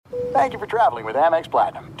Thank you for traveling with Amex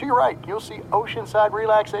Platinum. To your right, you'll see oceanside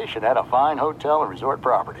relaxation at a fine hotel and resort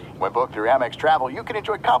property. When booked through Amex Travel, you can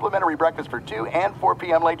enjoy complimentary breakfast for 2 and 4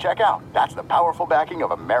 p.m. late checkout. That's the powerful backing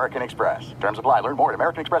of American Express. Terms apply. Learn more at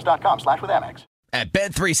americanexpress.com/withAmex. At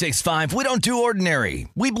Bet365, we don't do ordinary.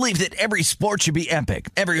 We believe that every sport should be epic.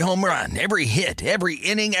 Every home run, every hit, every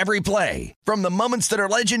inning, every play. From the moments that are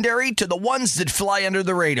legendary to the ones that fly under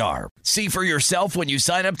the radar. See for yourself when you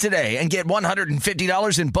sign up today and get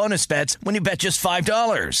 $150 in bonus bets when you bet just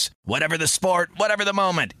 $5. Whatever the sport, whatever the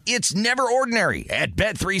moment, it's never ordinary at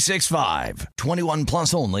Bet365. 21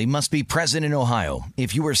 plus only. Must be present in Ohio.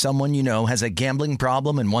 If you or someone you know has a gambling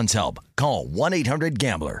problem and wants help, call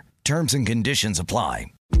 1-800-GAMBLER. Terms and conditions apply.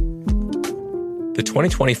 The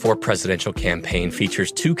 2024 presidential campaign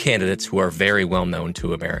features two candidates who are very well known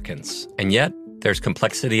to Americans. And yet, there's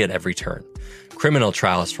complexity at every turn. Criminal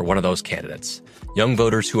trials for one of those candidates. Young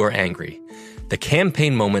voters who are angry. The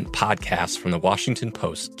Campaign Moment podcast from the Washington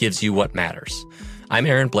Post gives you what matters. I'm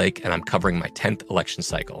Aaron Blake, and I'm covering my 10th election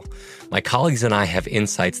cycle. My colleagues and I have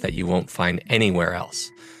insights that you won't find anywhere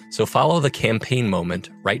else. So follow The Campaign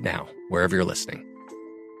Moment right now, wherever you're listening.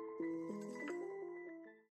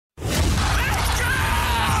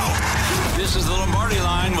 This is the Lombardi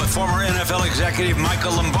Line with former NFL executive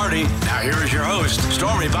Michael Lombardi. Now here is your host,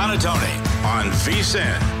 Stormy Buonantony, on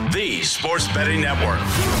VSiN, the Sports Betting Network.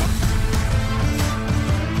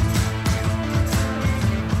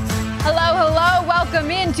 Hello.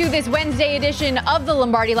 Welcome into this Wednesday edition of the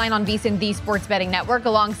Lombardi Line on VSiN, the Sports Betting Network,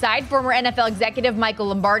 alongside former NFL executive Michael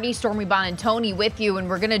Lombardi, Stormy Buonantony with you. And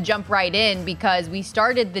we're going to jump right in because we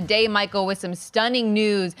started the day, Michael, with some stunning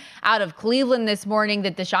news out of Cleveland this morning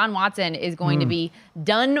that Deshaun Watson is going to be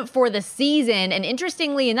done for the season. And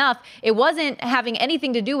interestingly enough, it wasn't having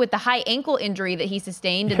anything to do with the high ankle injury that he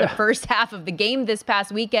sustained in the first half of the game this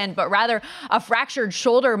past weekend, but rather a fractured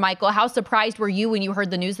shoulder. Michael, how surprised were you when you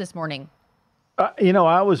heard the news this morning?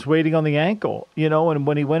 I was waiting on the ankle, and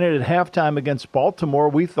when he went in at halftime against Baltimore,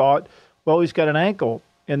 we thought, well, he's got an ankle.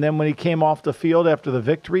 And then when he came off the field after the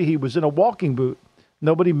victory, he was in a walking boot.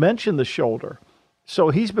 Nobody mentioned the shoulder. So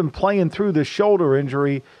he's been playing through the shoulder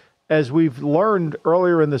injury, as we've learned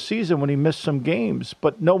earlier in the season when he missed some games,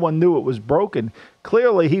 but no one knew it was broken.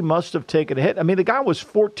 Clearly, he must have taken a hit. I mean, the guy was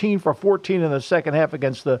 14 for 14 in the second half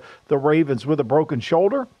against the Ravens with a broken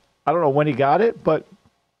shoulder. I don't know when he got it, but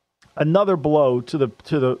another blow to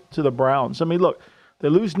the Browns. I mean, look, they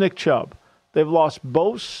lose Nick Chubb. They've lost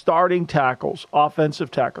both starting tackles, offensive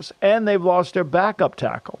tackles, and they've lost their backup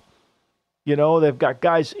tackle. They've got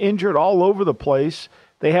guys injured all over the place.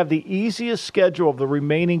 They have the easiest schedule of the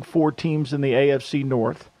remaining 4 teams in the AFC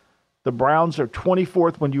North. The Browns are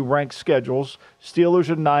 24th when you rank schedules. Steelers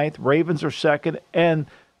are 9th. Ravens are 2nd. And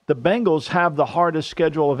the Bengals have the hardest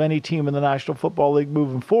schedule of any team in the National Football League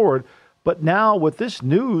moving forward. But now with this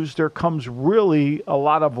news, there comes really a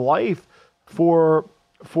lot of life for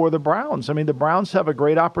the Browns. I mean, the Browns have a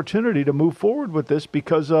great opportunity to move forward with this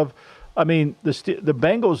because of, the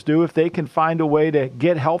Bengals do if they can find a way to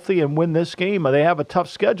get healthy and win this game. They have a tough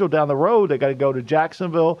schedule down the road. They got to go to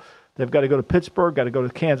Jacksonville. They've got to go to Pittsburgh, got to go to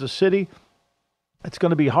Kansas City. It's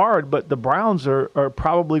going to be hard, but the Browns are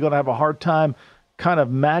probably going to have a hard time kind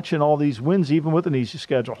of matching all these wins, even with an easy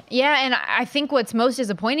schedule. Yeah, and I think what's most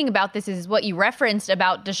disappointing about this is what you referenced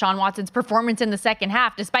about Deshaun Watson's performance in the second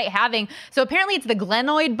half, despite having, so apparently it's the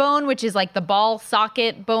glenoid bone, which is like the ball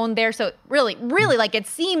socket bone there. So really, like it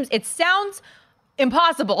sounds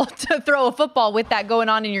impossible to throw a football with that going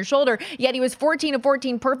on in your shoulder. Yet he was 14 of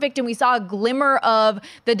 14 perfect, and we saw a glimmer of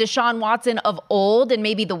the Deshaun Watson of old and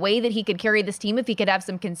maybe the way that he could carry this team if he could have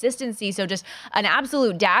some consistency. So just an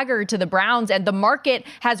absolute dagger to the Browns, and the market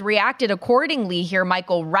has reacted accordingly here,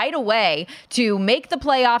 Michael, right away to make the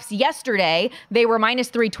playoffs. Yesterday, they were minus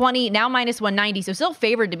 320, now minus 190, so still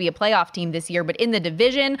favored to be a playoff team this year, but in the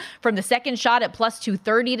division, from the second shot at plus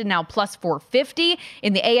 230 to now plus 450.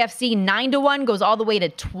 In the AFC, 9-1 goes all the way to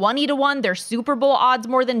 20-1. Their Super Bowl odds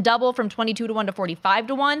more than double, from 22-1 to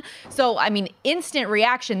 45-1. So, instant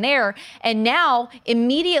reaction there. And now,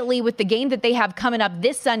 immediately with the game that they have coming up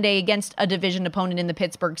this Sunday against a division opponent in the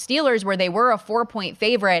Pittsburgh Steelers, where they were a 4-point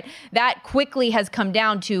favorite, that quickly has come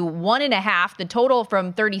down to 1.5. The total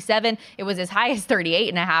from 37, it was as high as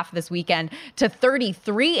 38.5 this weekend, to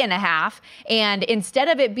 33.5. And instead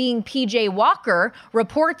of it being PJ Walker,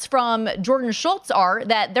 reports from Jordan Schultz are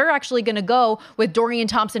that they're actually going to go with Dorian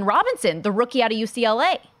Thompson-Robinson, the rookie out of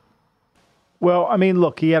UCLA. Well,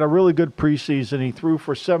 look, he had a really good preseason. He threw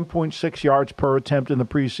for 7.6 yards per attempt in the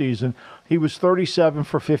preseason. He was 37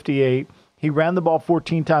 for 58. He ran the ball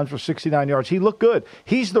 14 times for 69 yards. He looked good.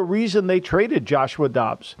 He's the reason they traded Joshua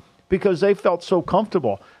Dobbs, because they felt so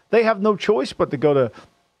comfortable. They have no choice but to go to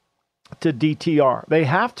DTR. They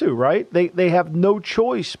have to, right? They have no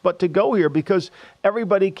choice but to go here because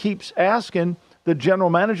everybody keeps asking the general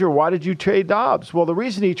manager, why did you trade Dobbs? Well, the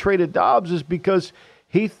reason he traded Dobbs is because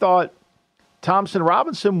he thought Thompson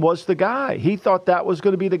Robinson was the guy. He thought that was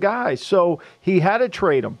going to be the guy. So he had to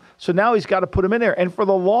trade him. So now he's got to put him in there. And for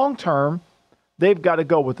the long term, they've got to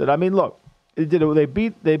go with it. I mean, look, they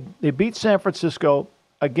beat San Francisco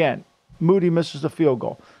again. Moody misses the field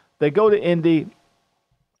goal. They go to Indy.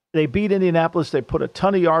 They beat Indianapolis. They put a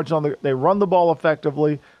ton of yards on they run the ball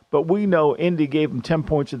effectively, but we know Indy gave them 10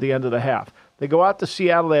 points at the end of the half. They go out to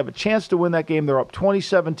Seattle. They have a chance to win that game. They're up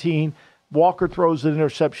 20-17. Walker throws an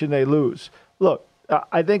interception. They lose. Look,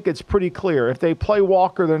 I think it's pretty clear. If they play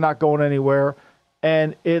Walker, they're not going anywhere.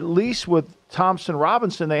 And at least with Thompson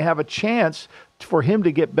Robinson, they have a chance for him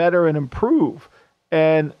to get better and improve.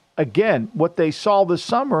 And again, what they saw this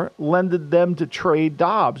summer lended them to trade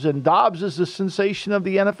Dobbs. And Dobbs is the sensation of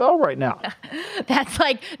the NFL right now. That's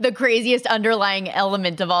like the craziest underlying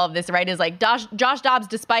element of all of this, right? Is like Josh Dobbs,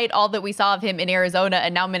 despite all that we saw of him in Arizona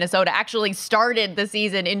and now Minnesota, actually started the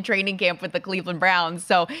season in training camp with the Cleveland Browns.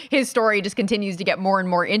 So his story just continues to get more and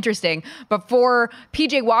more interesting. But for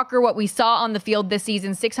PJ Walker, what we saw on the field this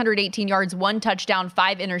season, 618 yards, 1 touchdown,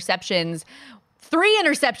 5 interceptions. 3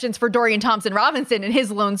 interceptions for Dorian Thompson-Robinson in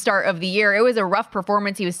his lone start of the year. It was a rough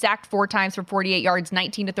performance. He was sacked 4 times for 48 yards,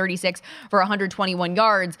 19-36 for 121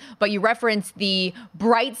 yards. But you referenced the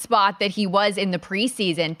bright spot that he was in the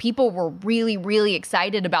preseason. People were really, really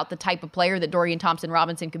excited about the type of player that Dorian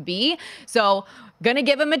Thompson-Robinson could be. So, gonna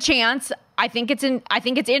give him a chance. I think it's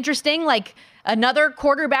interesting. Like, another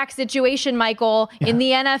quarterback situation, Michael, in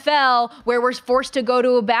the NFL where we're forced to go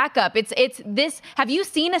to a backup. It's this. Have you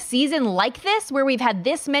seen a season like this where we've had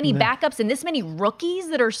this many backups and this many rookies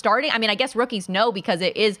that are starting? I mean, I guess rookies know because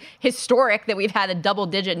it is historic that we've had a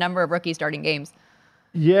double-digit number of rookies starting games.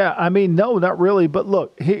 Yeah, I mean, no, not really. But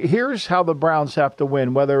look, here's how the Browns have to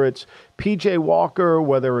win. Whether it's P.J. Walker,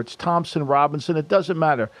 whether it's Thompson Robinson, it doesn't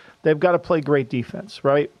matter. They've got to play great defense,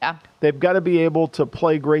 right? Yeah. They've got to be able to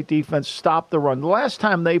play great defense, stop the run. The last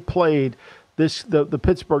time they played the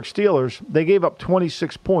Pittsburgh Steelers, they gave up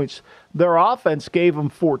 26 points. Their offense gave them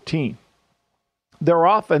 14. The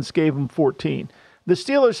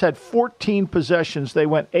Steelers had 14 possessions. They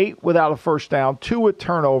went 8 without a first down, 2 with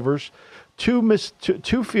turnovers,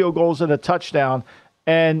 2 field goals and a touchdown,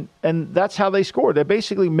 and that's how they scored. They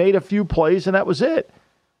basically made a few plays, and that was it.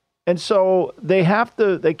 And so they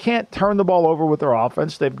can't turn the ball over with their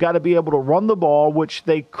offense. They've got to be able to run the ball, which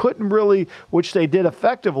they did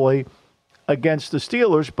effectively against the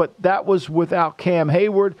Steelers, but that was without Cam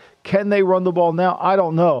Hayward. Can they run the ball now? I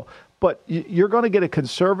don't know. But you're going to get a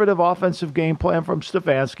conservative offensive game plan from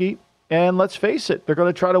Stefanski, and let's face it, they're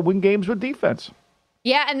going to try to win games with defense.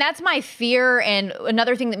 Yeah, and that's my fear. And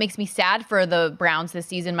another thing that makes me sad for the Browns this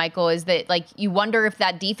season, Michael, is that like you wonder if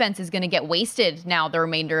that defense is going to get wasted now the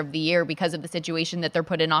remainder of the year because of the situation that they're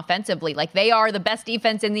put in offensively. Like they are the best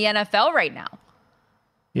defense in the NFL right now.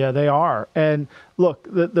 Yeah, they are. And look,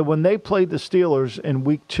 when they played the Steelers in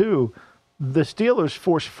week 2, the Steelers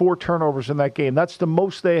forced 4 turnovers in that game. That's the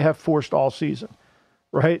most they have forced all season.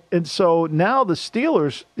 Right. And so now the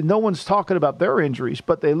Steelers, no one's talking about their injuries,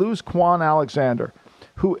 but they lose Quan Alexander,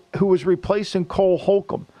 who was replacing Cole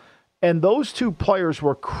Holcomb. And those 2 players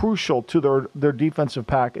were crucial to their defensive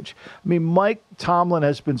package. I mean, Mike Tomlin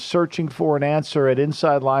has been searching for an answer at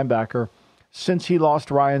inside linebacker since he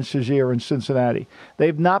lost Ryan Shazier in Cincinnati.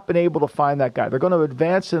 They've not been able to find that guy. They're going to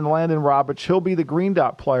advance in Landon Roberts. He'll be the green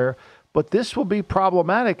dot player, but this will be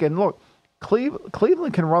problematic. And look,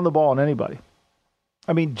 Cleveland can run the ball on anybody.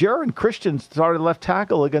 I mean, Jaron Christian started left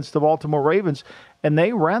tackle against the Baltimore Ravens, and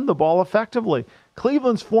they ran the ball effectively.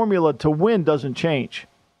 Cleveland's formula to win doesn't change.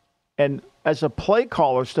 And as a play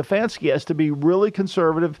caller, Stefanski has to be really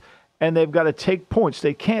conservative, and they've got to take points.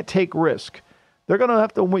 They can't take risk. They're going to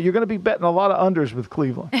have to win. You're going to be betting a lot of unders with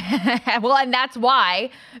Cleveland. Well, and that's why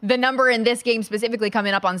the number in this game specifically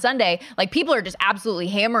coming up on Sunday, like people are just absolutely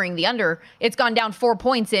hammering the under. It's gone down 4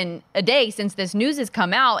 points in a day since this news has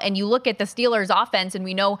come out. And you look at the Steelers offense and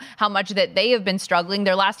we know how much that they have been struggling.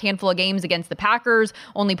 Their last handful of games against the Packers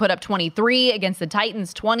only put up 23, against the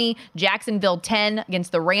Titans 20, Jacksonville 10,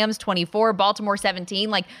 against the Rams 24, Baltimore 17.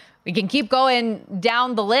 Like, we can keep going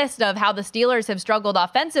down the list of how the Steelers have struggled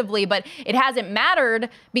offensively, but it hasn't mattered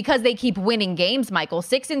because they keep winning games, Michael.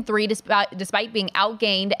 6-3 despite being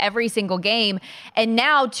outgained every single game. And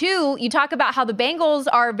now, too, you talk about how the Bengals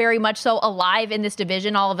are very much so alive in this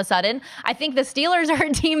division all of a sudden. I think the Steelers are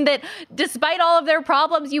a team that, despite all of their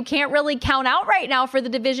problems, you can't really count out right now for the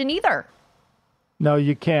division either. No,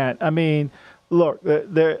 you can't. I mean, look,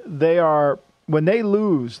 they are, when they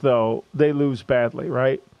lose, though, they lose badly,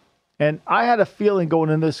 right? And I had a feeling going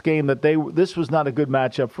in this game that this was not a good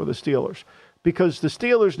matchup for the Steelers, because the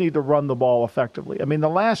Steelers need to run the ball effectively. I mean, the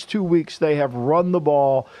last 2 weeks they have run the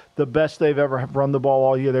ball the best they've ever have run the ball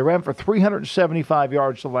all year. They ran for 375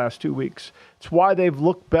 yards the last 2 weeks. It's why they've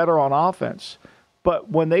looked better on offense. But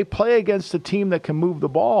when they play against a team that can move the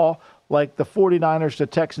ball, like the 49ers, the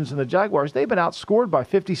Texans, and the Jaguars, they've been outscored by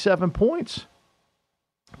 57 points.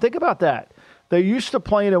 Think about that. They're used to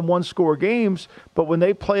playing in one-score games, but when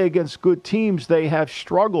they play against good teams, they have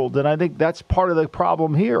struggled, and I think that's part of the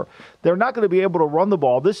problem here. They're not going to be able to run the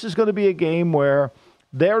ball. This is going to be a game where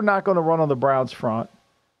they're not going to run on the Browns' front,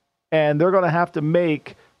 and they're going to have to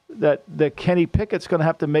make that Kenny Pickett's going to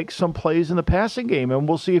have to make some plays in the passing game, and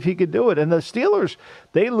we'll see if he can do it. And the Steelers,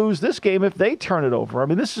 they lose this game if they turn it over. I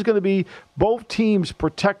mean, this is going to be both teams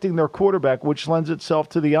protecting their quarterback, which lends itself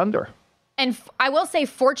to the under. And I will say,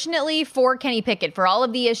 fortunately for Kenny Pickett, for all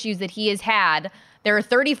of the issues that he has had, there are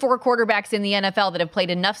 34 quarterbacks in the NFL that have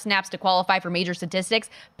played enough snaps to qualify for major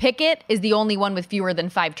statistics. Pickett is the only one with fewer than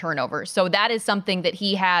 5 turnovers. So that is something that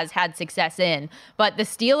he has had success in. But the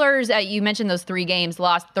Steelers, you mentioned those 3 games,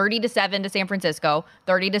 lost 30-7 to San Francisco,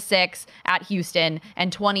 30-6 at Houston,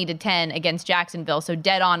 and 20-10 against Jacksonville. So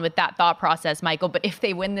dead on with that thought process, Michael. But if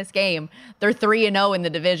they win this game, they're 3-0 in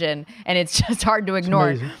the division, and it's just hard to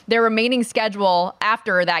ignore. Their remaining schedule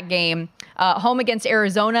after that game, home against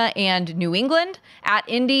Arizona and New England, at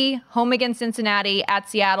Indy, home against Cincinnati, at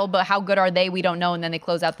Seattle, but how good are they? We don't know. And then they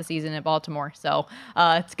close out the season at Baltimore. So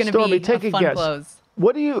it's going to be a fun close.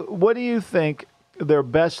 What do you think their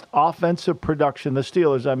best offensive production, the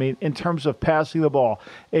Steelers, I mean, in terms of passing the ball,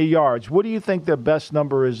 yards, what do you think their best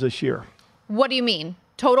number is this year? What do you mean?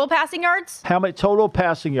 Total passing yards? How many total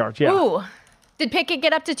passing yards? Yeah. Ooh. Did Pickett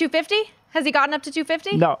get up to 250? Has he gotten up to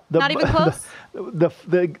 250? No. Not even close?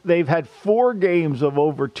 They've had 4 games of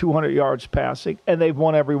over 200 yards passing, and they've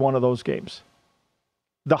won every one of those games.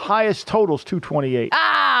 The highest total is 228.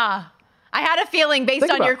 I had a feeling based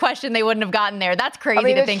on your question they wouldn't have gotten there. That's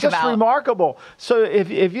crazy to think about. It's just remarkable. So if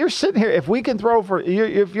you're sitting here, if we can throw for,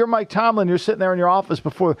 if you're Mike Tomlin, you're sitting there in your office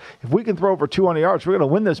if we can throw for 200 yards, we're going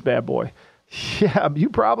to win this bad boy. Yeah, you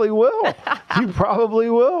probably will. You probably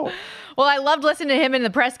will. Well, I loved listening to him in the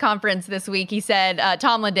press conference this week. He said,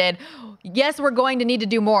 Tomlin did, yes, we're going to need to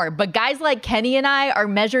do more, but guys like Kenny and I are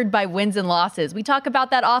measured by wins and losses. We talk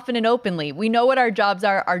about that often and openly. We know what our jobs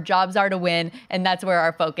are. Our jobs are to win, and that's where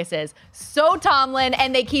our focus is. So Tomlin,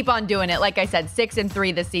 and they keep on doing it. Like I said,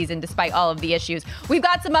 6-3 this season, despite all of the issues. We've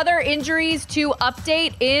got some other injuries to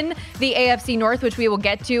update in the AFC North, which we will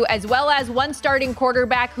get to, as well as one starting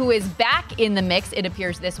quarterback who is back in the mix, it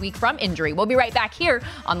appears, this week from injury. We'll be right back here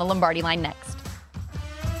on the Lombardi Line next.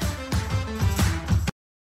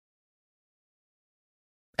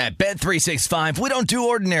 At Bet365, we don't do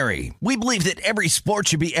ordinary. We believe that every sport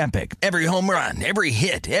should be epic. Every home run, every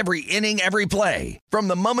hit, every inning, every play. From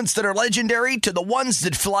the moments that are legendary to the ones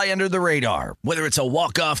that fly under the radar. Whether it's a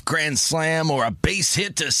walk-off grand slam or a base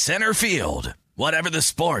hit to center field. Whatever the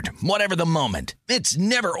sport, whatever the moment. It's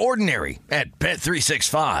never ordinary at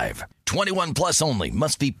Bet365. 21 plus only.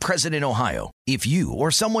 Must be present in Ohio. If you or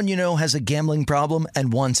someone you know has a gambling problem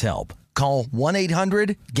and wants help, call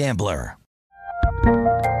 1-800-GAMBLER.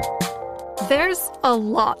 There's a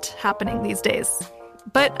lot happening these days,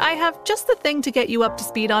 but I have just the thing to get you up to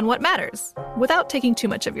speed on what matters without taking too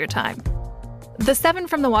much of your time. The 7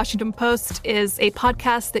 from the Washington Post is a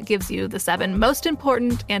podcast that gives you the 7 most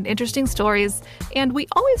important and interesting stories, and we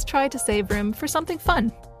always try to save room for something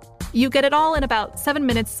fun. You get it all in about 7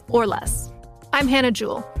 minutes or less. I'm Hannah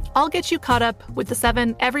Jewell. I'll get you caught up with the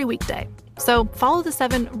 7 every weekday. So follow the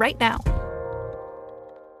 7 right now.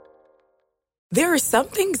 There are some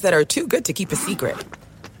things that are too good to keep a secret.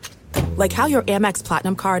 Like how your Amex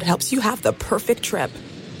Platinum card helps you have the perfect trip.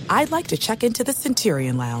 I'd like to check into the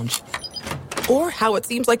Centurion Lounge. Or how it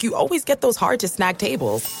seems like you always get those hard-to-snag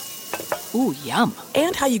tables. Ooh, yum.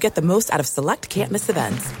 And how you get the most out of select can't-miss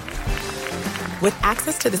events. With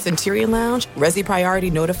access to the Centurion Lounge, Resi Priority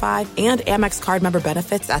Notified, and Amex card member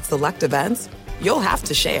benefits at select events, you'll have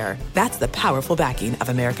to share. That's the powerful backing of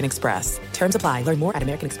American Express. Terms apply. Learn more at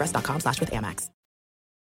americanexpress.com/withAmex.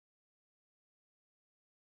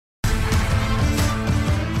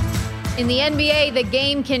 In the NBA, the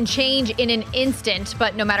game can change in an instant,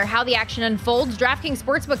 but no matter how the action unfolds, DraftKings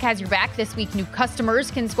Sportsbook has your back. This week, new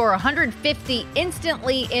customers can score $150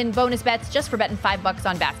 instantly in bonus bets just for betting $5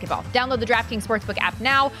 on basketball. Download the DraftKings Sportsbook app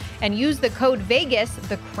now and use the code VEGAS.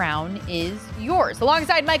 The crown is yours.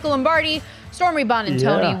 Alongside Michael Lombardi, Stormy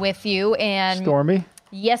Bonantoni with you. And Stormy?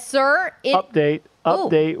 Yes, sir. Update.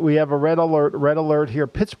 Update, we have a red alert here.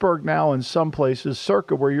 Pittsburgh now in some places,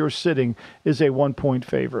 circa where you're sitting, is a 1-point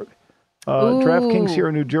favorite. DraftKings here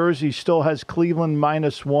in New Jersey still has Cleveland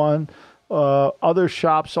 -1. Other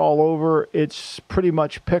shops all over, it's pretty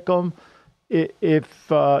much pick 'em.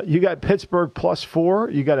 If you got Pittsburgh +4,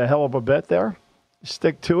 you got a hell of a bet there.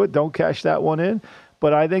 Stick to it. Don't cash that one in.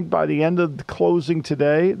 But I think by the end of the closing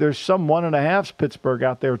today, there's some 1.5s Pittsburgh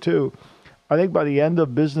out there too. I think by the end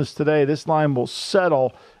of business today, this line will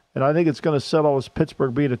settle, and I think it's going to settle as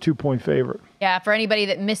Pittsburgh being a 2-point favorite. Yeah, for anybody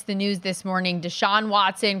that missed the news this morning, Deshaun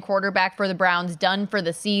Watson, quarterback for the Browns, done for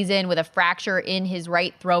the season with a fracture in his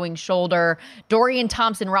right throwing shoulder. Dorian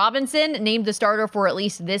Thompson-Robinson named the starter for at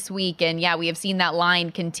least this week, and yeah, we have seen that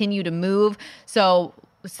line continue to move. So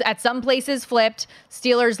at some places flipped.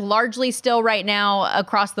 Steelers largely still right now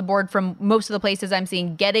across the board from most of the places I'm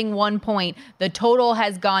seeing getting 1 point. The total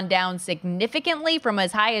has gone down significantly from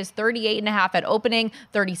as high as 38.5 at opening,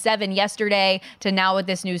 37 yesterday, to now with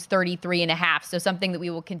this news 33.5. So something that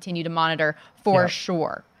we will continue to monitor for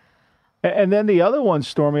sure. And then the other one,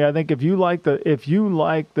 Stormy, I think if you like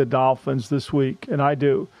the Dolphins this week, and I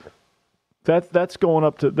do, that's going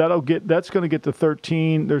up to that's going to get to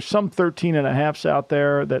 13. There's some 13.5s out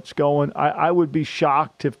there that's going. I would be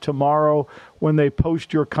shocked if tomorrow when they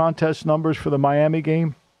post your contest numbers for the Miami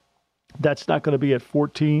game, that's not going to be at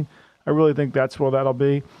 14. I really think that's where that'll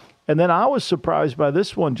be. And then I was surprised by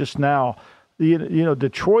this one just now.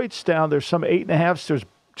 Detroit's down. There's some 8.5s. There's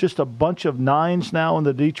just a bunch of 9s now in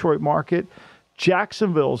the Detroit market.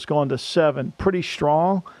 Jacksonville's gone to 7, pretty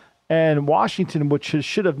strong. And Washington, which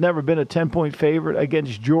should have never been a 10-point favorite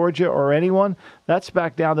against Georgia or anyone, that's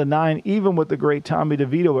back down to 9, even with the great Tommy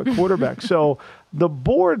DeVito at quarterback. So the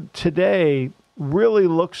board today really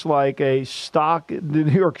looks like a stock, the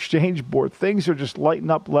New York Exchange board. Things are just lighting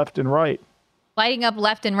up left and right. Lighting up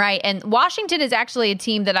left and right. And Washington is actually a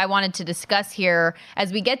team that I wanted to discuss here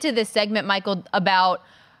as we get to this segment, Michael, about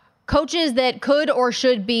coaches that could or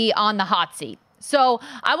should be on the hot seat. So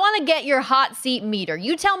I want to get your hot seat meter.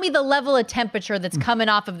 You tell me the level of temperature that's coming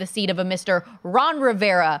off of the seat of a Mr. Ron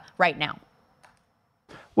Rivera right now.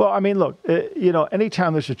 Well, I mean, look,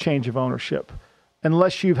 anytime there's a change of ownership,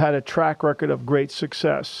 unless you've had a track record of great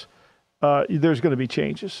success, there's going to be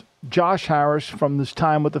changes. Josh Harris, from this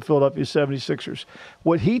time with the Philadelphia 76ers,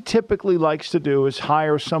 what he typically likes to do is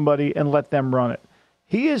hire somebody and let them run it.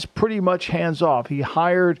 He is pretty much hands-off. He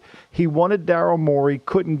wanted Daryl Morey,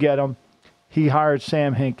 couldn't get him. He hired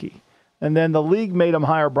Sam Hinkie. And then the league made him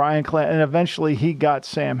hire Brian Clanton, and eventually he got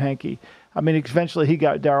Sam Hinkie. Eventually he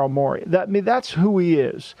got Daryl Morey. That's who he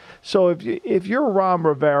is. So if you're Ron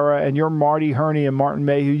Rivera and you're Marty Herney and Martin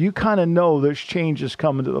Mayhew, you kind of know there's changes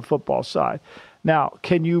coming to the football side. Now,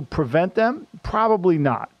 can you prevent them? Probably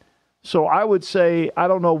not. So I would say, I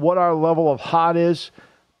don't know what our level of hot is,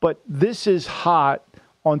 but this is hot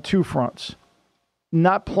on two fronts.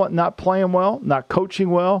 Not playing well, not coaching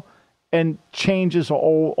well, and changes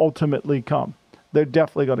will ultimately come. They're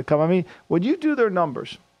definitely going to come. I mean, when you do their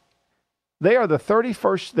numbers, they are the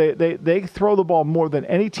 31st. They throw the ball more than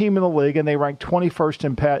any team in the league, and they rank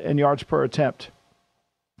 21st in yards per attempt.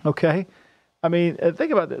 Okay? I mean,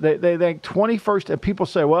 think about it. They rank 21st, and people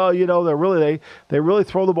say, well, they really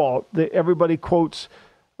throw the ball. Everybody quotes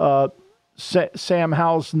Sam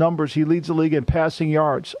Howell's numbers. He leads the league in passing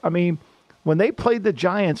yards. I mean, when they played the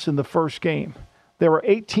Giants in the first game, there were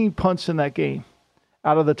 18 punts in that game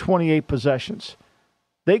out of the 28 possessions.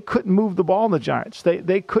 They couldn't move the ball in the Giants.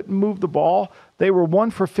 They couldn't move the ball. They were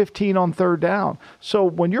 1 for 15 on third down. So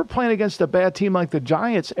when you're playing against a bad team like the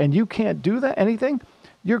Giants and you can't do anything,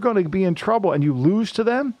 you're going to be in trouble and you lose to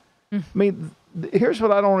them. I mean, here's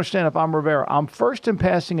what I don't understand if I'm Rivera. I'm first in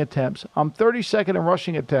passing attempts. I'm 32nd in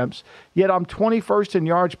rushing attempts, yet I'm 21st in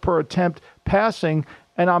yards per attempt passing,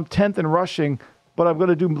 and I'm 10th in rushing, but I'm going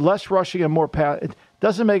to do less rushing and more pass. It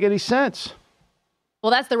doesn't make any sense.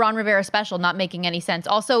 Well, that's the Ron Rivera special, not making any sense.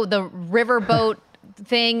 Also, the riverboat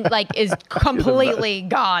thing is completely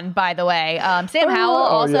gone, by the way. Sam Howell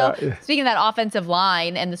also, speaking of that offensive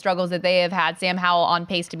line and the struggles that they have had, Sam Howell on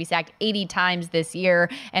pace to be sacked 80 times this year,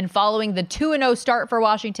 and following the 2-0 start for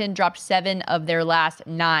Washington, dropped 7 of their last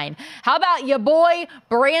 9. How about your boy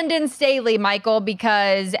Brandon Staley, Michael?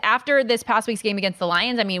 Because after this past week's game against the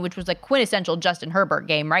Lions, which was a quintessential Justin Herbert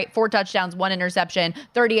game, right? 4 touchdowns, 1 interception,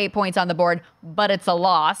 38 points on the board, but it's a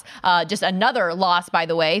loss. Just another loss, by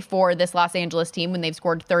the way, for this Los Angeles team when they've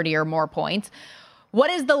scored 30 or more points.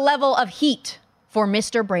 What is the level of heat for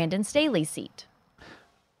Mr. Brandon Staley's seat?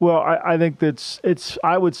 Well, I think it's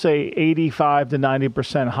I would say 85 to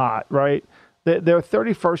 90% hot, right? They're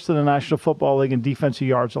 31st in the National Football League in defensive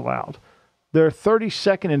yards allowed. They're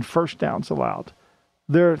 32nd in first downs allowed.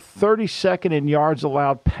 They're 32nd in yards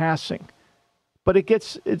allowed passing. But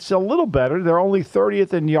it's a little better. They're only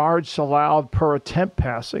 30th in yards allowed per attempt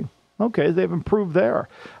passing. Okay, they've improved there.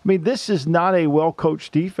 I mean, this is not a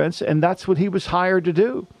well-coached defense, and that's what he was hired to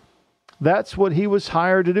do. That's what he was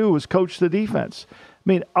hired to do, was coach the defense. I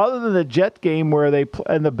mean, other than the Jet game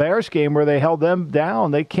and the Bears game where they held them down,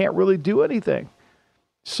 they can't really do anything.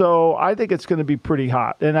 So I think it's going to be pretty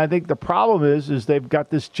hot. And I think the problem is they've got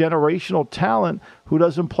this generational talent who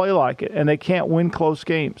doesn't play like it, and they can't win close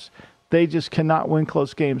games. They just cannot win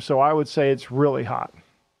close games. So I would say it's really hot.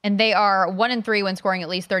 And they are 1-3 when scoring at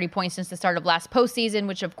least 30 points since the start of last postseason,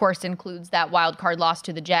 which of course includes that wild card loss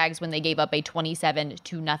to the Jags when they gave up a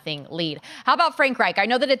 27-0 lead. How about Frank Reich? I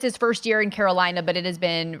know that it's his first year in Carolina, but it has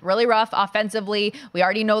been really rough offensively. We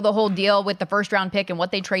already know the whole deal with the first round pick and what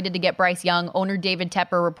they traded to get Bryce Young. Owner David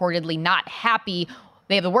Tepper reportedly not happy.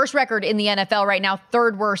 They have the worst record in the NFL right now,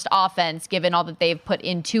 third worst offense, given all that they've put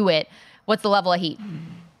into it. What's the level of heat?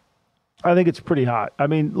 I think it's pretty hot. I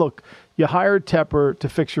mean, look, you hired Tepper to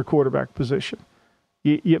fix your quarterback position.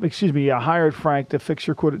 You hired Frank to fix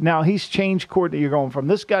your quarterback. Now, he's changed coordinator. You're going from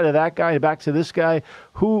this guy to that guy, back to this guy.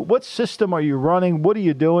 What system are you running? What are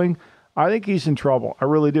you doing? I think he's in trouble. I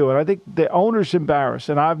really do. And I think the owner's embarrassed,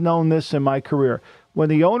 and I've known this in my career. When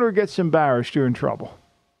the owner gets embarrassed, you're in trouble.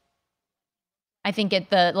 I think at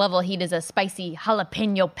the level of heat is a spicy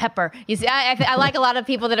jalapeno pepper. You see, I like a lot of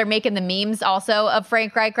people that are making the memes also of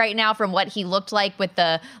Frank Reich right now from what he looked like with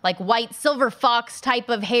the like white silver fox type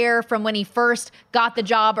of hair from when he first got the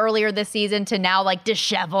job earlier this season to now like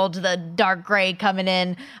disheveled, the dark gray coming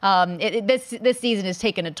in. This season has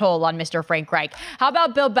taken a toll on Mr. Frank Reich. How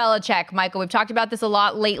about Bill Belichick, Michael? We've talked about this a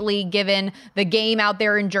lot lately, given the game out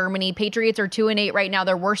there in Germany. Patriots are 2-8 right now,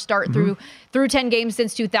 their worst start through 10 games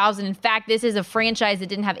since 2000. In fact, this is a franchise that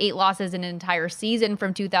didn't have 8 losses in an entire season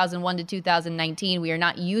from 2001 to 2019. We are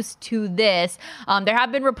not used to this. There have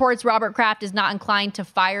been reports Robert Kraft is not inclined to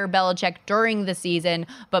fire Belichick during the season,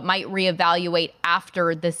 but might reevaluate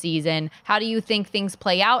after the season. How do you think things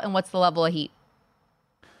play out, and what's the level of heat?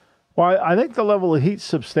 Well, I think the level of heat's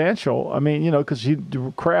substantial. I mean, because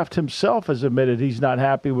Kraft himself has admitted he's not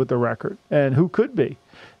happy with the record, and who could be?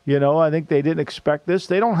 I think they didn't expect this.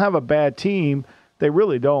 They don't have a bad team. They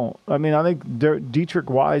really don't. I mean, I think Dietrich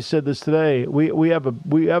Wise said this today. We don't have a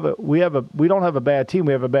bad team.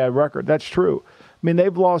 We have a bad record. That's true. I mean,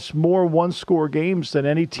 they've lost more one-score games than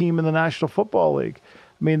any team in the National Football League.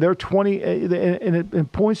 I mean, they're 20 in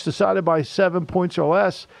points decided by 7 points or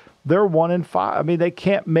less. They're 1-5. I mean, they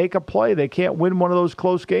can't make a play. They can't win one of those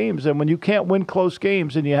close games. And when you can't win close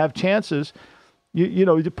games and you have chances,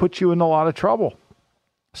 it puts you in a lot of trouble.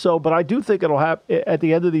 So, but I do think it'll happen at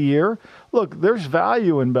the end of the year. Look, there's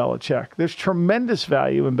value in Belichick. There's tremendous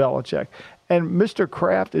value in Belichick. And Mr.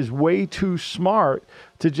 Kraft is way too smart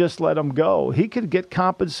to just let him go. He could get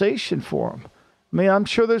compensation for him. I mean, I'm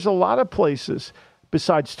sure there's a lot of places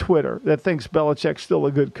besides Twitter that thinks Belichick's still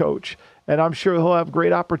a good coach. And I'm sure he'll have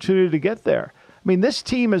great opportunity to get there. I mean, this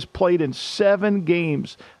team has played in 7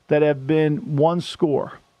 games that have been one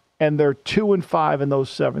score. And they're 2-5 in those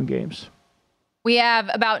 7 games. We have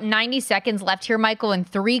about 90 seconds left here, Michael, and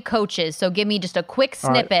 3 coaches. So give me just a quick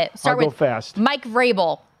snippet. Right, Start with fast. Mike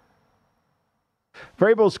Vrabel.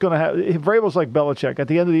 Vrabel's like Belichick. At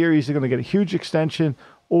the end of the year, he's going to get a huge extension,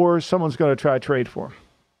 or someone's going to try to trade for him.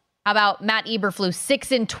 How about Matt Eberflus,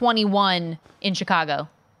 6-21 in Chicago?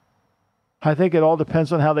 I think it all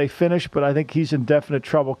depends on how they finish, but I think he's in definite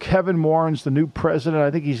trouble. Kevin Warren's the new president. I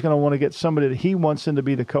think he's going to want to get somebody that he wants in to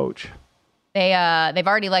be the coach. They've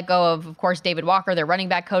already let go of course, David Walker, their running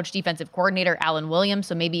back coach, defensive coordinator, Alan Williams.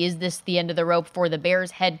 So maybe is this the end of the rope for the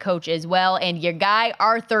Bears head coach as well? And your guy,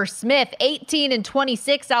 Arthur Smith,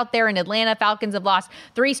 18-26 out there in Atlanta. Falcons have lost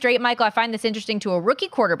 3 straight. Michael, I find this interesting to a rookie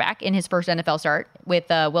quarterback in his first NFL start with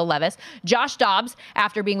Will Levis. Josh Dobbs,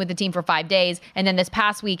 after being with the team for 5 days. And then this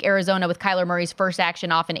past week, Arizona with Kyler Murray's first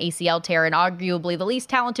action off an ACL tear and arguably the least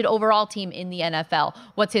talented overall team in the NFL.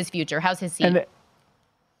 What's his future? How's his season?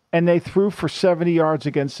 And they threw for 70 yards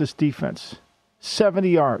against this defense. 70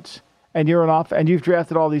 yards. And you're and you've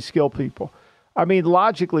drafted all these skill people. I mean,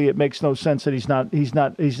 logically, it makes no sense that he's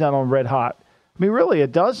not on red hot. I mean, really,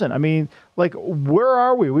 it doesn't. I mean, like, where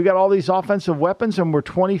are we? We got all these offensive weapons, and we're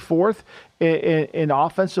 24th in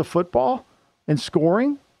offensive football and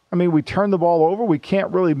scoring. I mean, we turn the ball over. We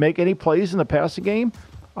can't really make any plays in the passing game.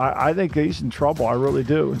 I think he's in trouble. I really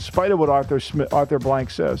do, in spite of what Arthur Blank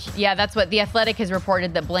says. Yeah, that's what The Athletic has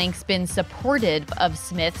reported, that Blank's been supportive of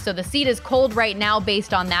Smith. So the seat is cold right now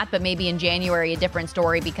based on that, but maybe in January a different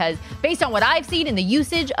story, because based on what I've seen in the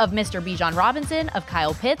usage of Mr. Bijan Robinson, of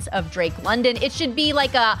Kyle Pitts, of Drake London, it should be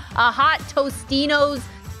like a hot Tostinos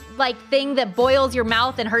like thing that boils your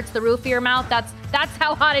mouth and hurts the roof of your mouth. That's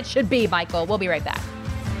how hot it should be, Michael. We'll be right back.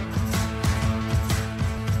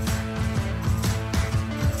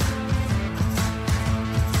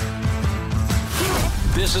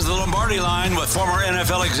 This is the Lombardi Line with former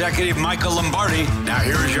NFL executive Michael Lombardi. Now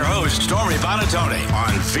here is your host, Stormy Buonantony,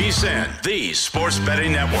 on VSiN, the Sports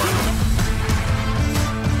Betting Network.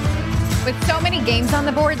 With so many games on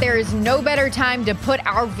the board, there is no better time to put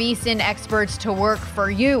our VSiN experts to work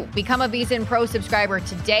for you. Become a VSiN Pro subscriber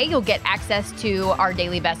today. You'll get access to our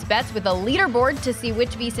daily best bets with a leaderboard to see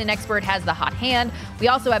which VSiN expert has the hot hand. We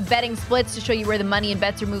also have betting splits to show you where the money and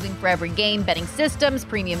bets are moving for every game, betting systems,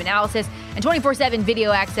 premium analysis, and 24/7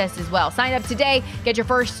 video access as well. Sign up today. Get your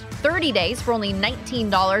first 30 days for only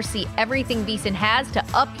 $19. See everything VSiN has to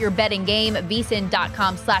up your betting game.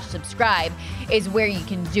 VSiN.com/subscribe is where you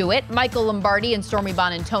can do it. Michael Lombardi and Stormy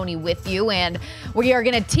Buonantony with you, and we are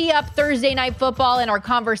going to tee up Thursday Night Football in our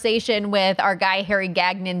conversation with our guy Harry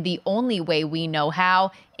Gagnon, the only way we know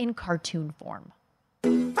how, in cartoon form.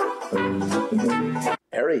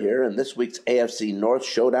 Harry here, and this week's AFC North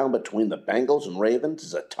showdown between the Bengals and Ravens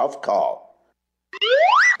is a tough call.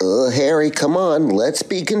 Harry, come on. Let's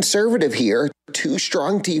be conservative here. Two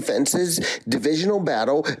strong defenses, divisional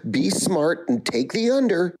battle. Be smart and take the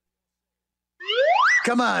under.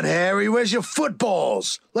 Come on, Harry. Where's your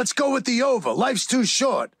footballs? Let's go with the over. Life's too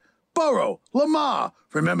short. Burrow, Lamar.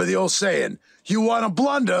 Remember the old saying, you want to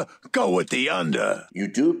blunder, go with the under. You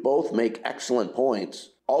do both make excellent points.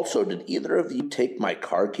 Also, did either of you take my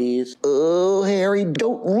car keys? Oh, Harry,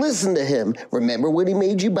 don't listen to him. Remember when he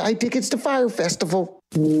made you buy tickets to Fire Festival?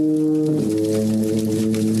 This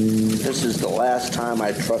is the last time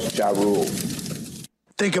I trust Ja Rule.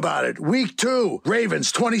 Think about it. Week 2,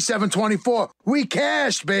 Ravens 27-24. We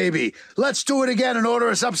cashed, baby. Let's do it again and order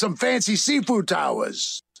us up some fancy seafood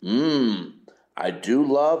towers. I do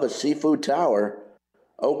love a seafood tower.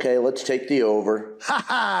 Okay, let's take the over. Ha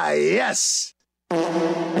ha, yes.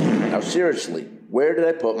 Now seriously, where did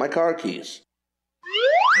I put my car keys?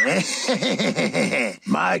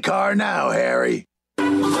 My car now, Harry.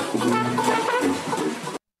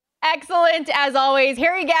 Excellent, as always.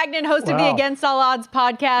 Harry Gagnon, host of the Against All Odds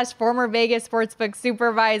podcast, former Vegas sportsbook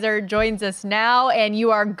supervisor, joins us now. And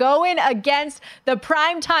you are going against the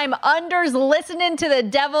primetime unders, listening to the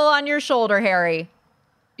devil on your shoulder, Harry.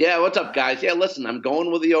 Yeah, what's up, guys? Yeah, listen, I'm going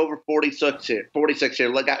with the over 46 here.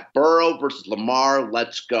 Look at Burrow versus Lamar.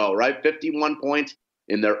 Let's go, right? 51 points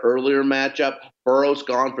in their earlier matchup. Burrow's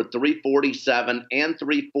gone for 347 and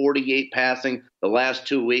 348 passing the last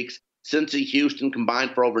 2 weeks. Cincy, Houston combined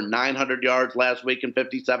for over 900 yards last week and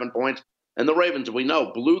 57 points. And the Ravens, we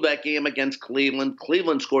know, blew that game against Cleveland.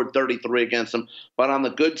 Cleveland scored 33 against them. But on the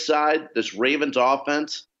good side, this Ravens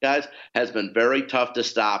offense, guys, has been very tough to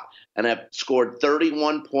stop and have scored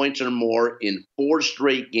 31 points or more in 4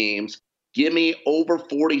 straight games. Give me over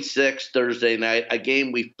 46 Thursday night, a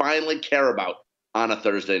game we finally care about on a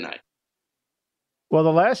Thursday night. Well,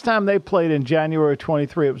 the last time they played in January of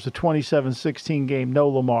 23, it was a 27-16 game, no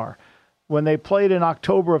Lamar. When they played in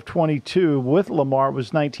October of 22 with Lamar, it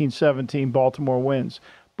was 19-17, Baltimore wins.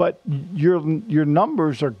 But your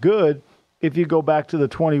numbers are good if you go back to the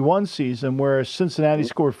 21 season, where Cincinnati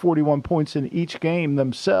scored 41 points in each game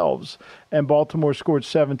themselves, and Baltimore scored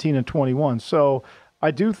 17 and 21. So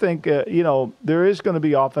I do think, there is going to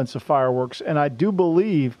be offensive fireworks, and I do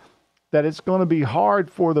believe that it's going to be hard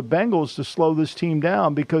for the Bengals to slow this team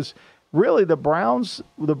down, because really the Browns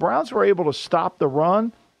were able to stop the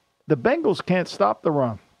run. The Bengals can't stop the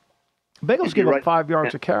run. Bengals give up 5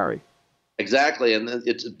 yards a carry. Exactly, and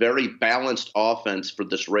it's a very balanced offense for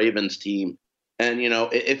this Ravens team. And,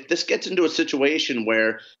 if this gets into a situation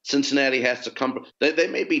where Cincinnati has to come, they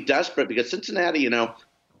may be desperate, because Cincinnati,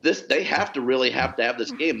 they have to have this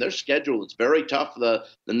game. Their schedule is very tough the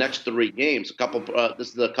next 3 games. This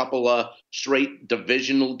is a couple straight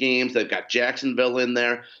divisional games. They've got Jacksonville in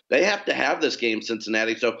there. They have to have this game,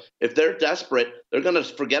 Cincinnati. So if they're desperate, they're going to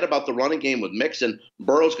forget about the running game with Mixon.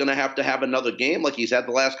 Burrow's going to have another game like he's had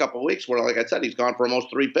the last couple of weeks, where, like I said, he's gone for almost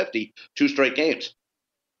 350, 2 straight games.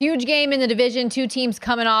 Huge game in the division. 2 teams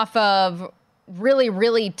coming off of really,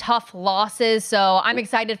 really tough losses. So I'm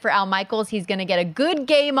excited for Al Michaels. He's going to get a good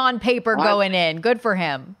game on paper going in. Good for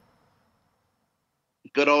him.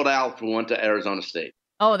 Good old Al who went to Arizona State.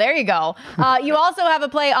 Oh, there you go. You also have a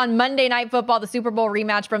play on Monday Night Football, the Super Bowl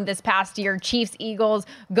rematch from this past year. Chiefs, Eagles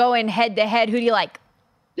going head-to-head. Who do you like?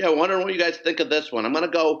 Yeah, wondering what you guys think of this one. I'm going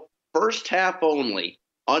to go first half only,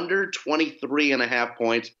 under 23.5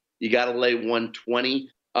 points. You got to lay 120.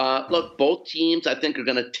 Look, both teams, I think, are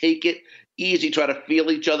going to take it easy, try to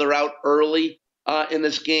feel each other out early in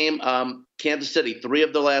this game. Kansas City, 3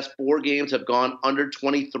 of the last 4 games have gone under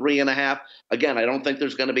 23.5. Again, I don't think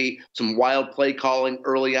there's going to be some wild play calling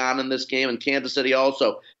early on in this game. And Kansas City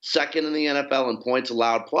also second in the NFL in points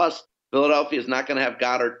allowed. Plus, Philadelphia is not going to have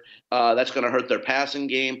Goddard. That's going to hurt their passing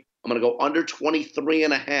game. I'm going to go under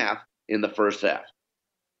 23.5 in the first half.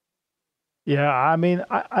 Yeah, I mean,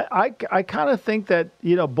 I kind of think that,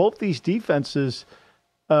 both these defenses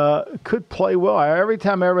could play well. Every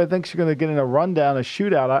time everybody thinks you're going to get in a rundown, a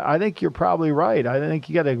shootout, I think you're probably right. I think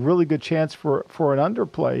you got a really good chance for an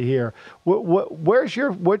underplay here. What's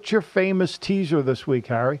your famous teaser this week,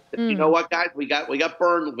 Harry? You know what, guys? We got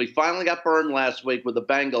burned. We finally got burned last week with the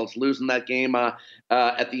Bengals losing that game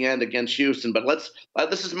at the end against Houston. But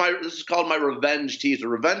this is called my revenge teaser.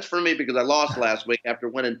 Revenge for me because I lost last week after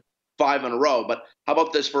winning 5 in a row. But how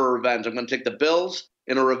about this for a revenge? I'm going to take the Bills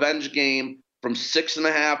in a revenge game from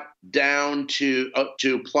 6.5 down to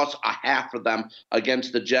plus a half for them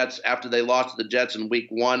against the Jets after they lost to the Jets in week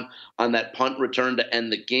 1 on that punt return to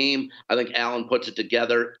end the game. I think Allen puts it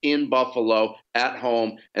together in Buffalo at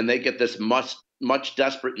home, and they get this much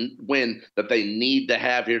desperate win that they need to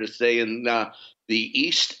have here to stay in the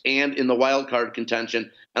East and in the wild card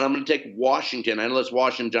contention. And I'm going to take Washington. I know this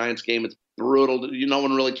Washington Giants game is brutal. No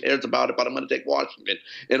one really cares about it, but I'm going to take Washington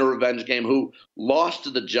in a revenge game, who lost to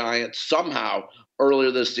the Giants somehow earlier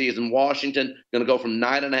this season. Washington going to go from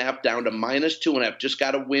 9.5 down to -2.5. Just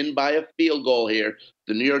got to win by a field goal here.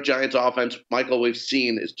 The New York Giants offense, Michael, we've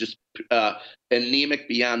seen is just anemic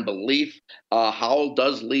beyond belief. Howell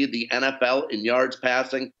does lead the NFL in yards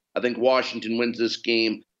passing. I think Washington wins this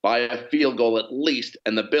game by a field goal at least,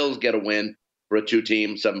 and the Bills get a win for a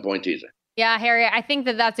 2-team 7-point teaser. Yeah, Harry, I think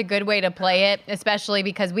that that's a good way to play it, especially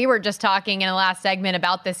because we were just talking in the last segment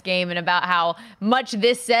about this game and about how much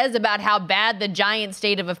this says about how bad the Giants'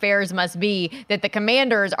 state of affairs must be, that the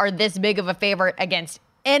Commanders are this big of a favorite against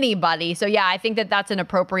anybody. So yeah, I think that that's an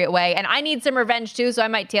appropriate way. And I need some revenge too, so I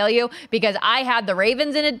might tell you, because I had the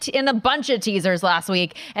Ravens in a bunch of teasers last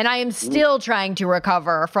week, and I am still trying to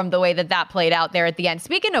recover from the way that played out there at the end.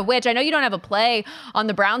 Speaking of which, I know you don't have a play on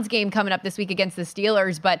the Browns game coming up this week against the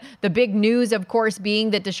Steelers, but the big news, of course,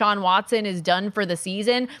 being that Deshaun Watson is done for the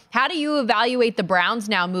season. How do you evaluate the Browns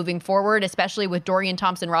now moving forward, especially with Dorian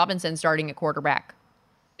Thompson-Robinson starting at quarterback?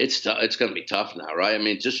 It's going to be tough now, right? I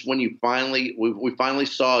mean, just when we finally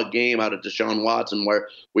saw a game out of Deshaun Watson where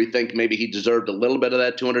we think maybe he deserved a little bit of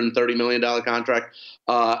that $230 million contract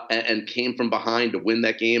and came from behind to win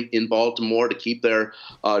that game in Baltimore to keep their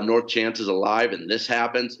North chances alive, and this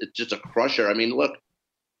happens, it's just a crusher. I mean, look,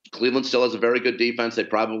 Cleveland still has a very good defense. They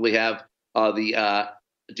probably have the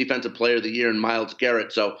defensive player of the year in Myles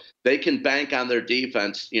Garrett, so they can bank on their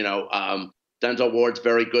defense, Denzel Ward's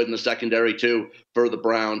very good in the secondary, too, for the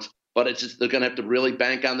Browns. But it's just they're going to have to really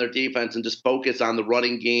bank on their defense and just focus on the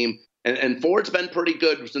running game. And Ford's been pretty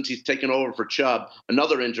good since he's taken over for Chubb,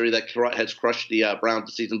 another injury that has crushed the Browns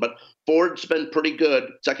this season. But Ford's been pretty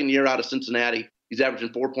good, second year out of Cincinnati. He's averaging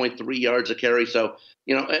 4.3 yards a carry. So,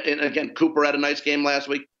 and again, Cooper had a nice game last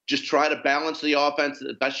week. Just try to balance the offense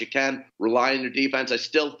the best you can. Rely on your defense. I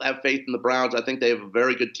still have faith in the Browns. I think they have a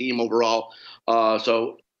very good team overall.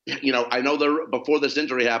 I know before this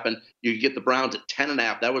injury happened, you could get the Browns at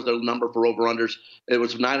 10.5. That was their number for over-unders. It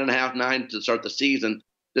was 9.5, 9 to start the season.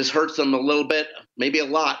 This hurts them a little bit, maybe a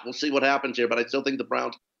lot. We'll see what happens here, but I still think the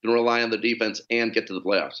Browns can rely on their defense and get to the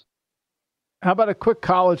playoffs. How about a quick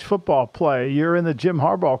college football play? You're in the Jim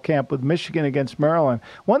Harbaugh camp with Michigan against Maryland.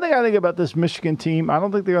 One thing I think about this Michigan team, I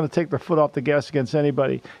don't think they're going to take their foot off the gas against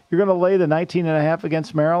anybody. You're going to lay the 19.5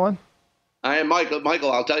 against Maryland? I am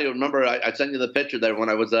Michael, I'll tell you, remember I sent you the picture there when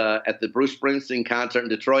I was at the Bruce Springsteen concert in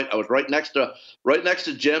Detroit. I was right next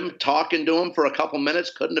to Jim, talking to him for a couple minutes.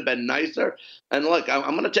 Couldn't have been nicer. And look,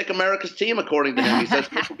 I'm going to take America's team, according to him. He says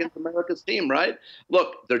against America's team, right?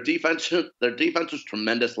 Look, their defense was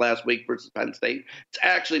tremendous last week versus Penn State. It's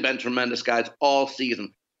actually been tremendous, guys, all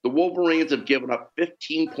season. The Wolverines have given up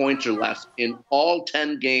 15 points or less in all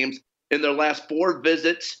 10 games in their last 4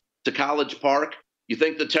 visits to College Park. You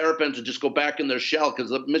think the Terrapins would just go back in their shell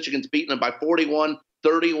because Michigan's beating them by 41,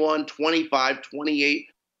 31, 25, 28.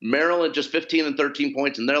 Maryland just 15 and 13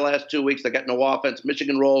 points in their last 2 weeks. They got no offense.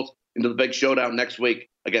 Michigan rolls into the big showdown next week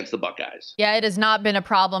against the Buckeyes. Yeah, it has not been a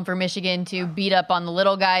problem for Michigan to beat up on the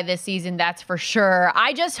little guy this season, that's for sure.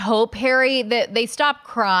 I just hope, Harry, that they stop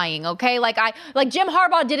crying, okay? Like Jim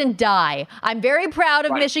Harbaugh didn't die. I'm very proud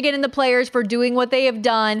of Michigan and the players for doing what they have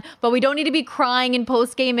done, but we don't need to be crying in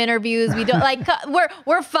post-game interviews. We don't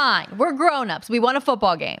we're fine. We're grown-ups. We won a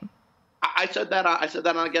football game. I said that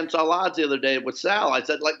on Against All Odds the other day with Sal. I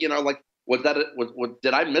said,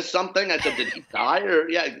 did I miss something? I said, did he die? Or,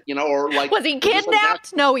 was he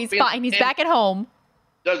kidnapped? No, he's fine. He's back at home.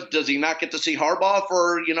 Does he not get to see Harbaugh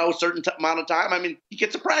for, a certain amount of time? I mean, he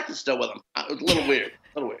gets to practice still with him. It's a little weird.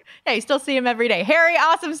 Yeah, you still see him every day. Harry,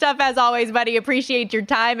 awesome stuff as always, buddy. Appreciate your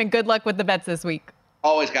time and good luck with the bets this week.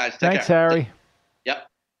 Always, guys. Thanks, Harry. Yep.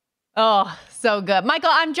 Oh, so good.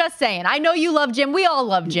 Michael, I'm just saying. I know you love Jim. We all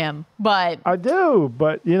love Jim, but... I do,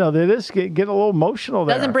 but, they just get a little emotional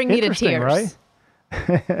there. Doesn't bring me to tears. Right?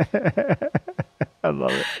 I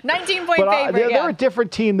love it. 19-point favorite. They're a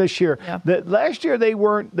different team this year. Yeah. Last year, they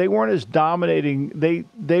weren't as dominating.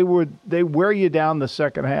 They wear you down the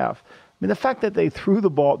second half. I mean, the fact that they threw the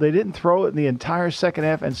ball, they didn't throw it in the entire second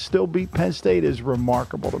half and still beat Penn State is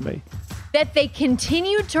remarkable to me. That they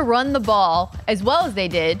continued to run the ball as well as they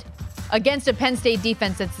did against a Penn State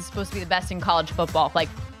defense that's supposed to be the best in college football. Like,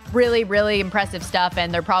 really, really impressive stuff,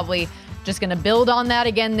 and they're probably just going to build on that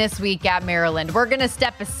again this week at Maryland. We're going to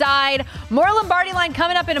step aside. More Lombardi Line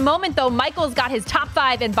coming up in a moment, though. Michael's got his top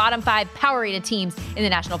 5 and bottom 5 power-rated teams in the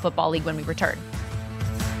National Football League when we return.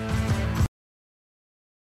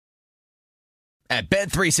 At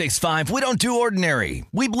Bet365, we don't do ordinary.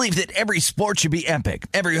 We believe that every sport should be epic.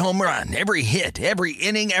 Every home run, every hit, every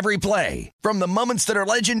inning, every play. From the moments that are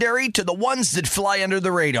legendary to the ones that fly under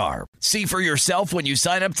the radar. See for yourself when you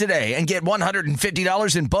sign up today and get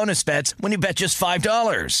 $150 in bonus bets when you bet just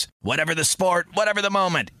 $5. Whatever the sport, whatever the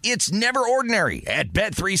moment, it's never ordinary at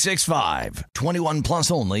Bet365. 21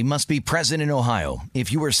 plus only. Must be present in Ohio.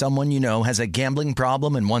 If you or someone you know has a gambling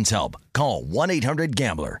problem and wants help, call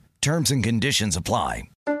 1-800-GAMBLER. Terms and conditions apply.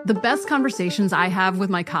 The best conversations I have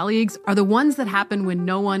with my colleagues are the ones that happen when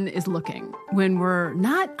no one is looking, when we're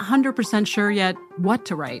not 100% sure yet what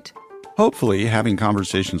to write. Hopefully, having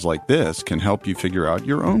conversations like this can help you figure out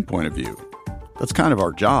your own point of view. That's kind of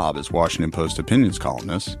our job as Washington Post opinions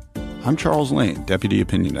columnists. I'm Charles Lane, Deputy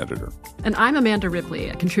Opinion Editor. And I'm Amanda Ripley,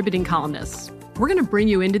 a contributing columnist. We're going to bring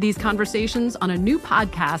you into these conversations on a new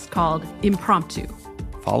podcast called Impromptu.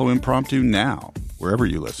 Follow Impromptu now, wherever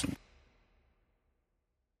you listen.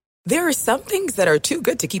 There are some things that are too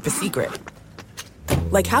good to keep a secret.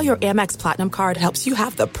 Like how your Amex Platinum card helps you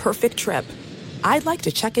have the perfect trip. I'd like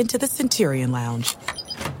to check into the Centurion Lounge.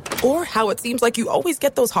 Or how it seems like you always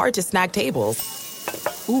get those hard-to-snag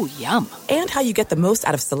tables. Ooh, yum. And how you get the most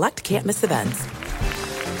out of select can't-miss events.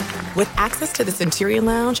 With access to the Centurion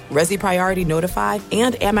Lounge, Resi Priority Notified,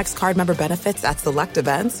 and Amex card member benefits at select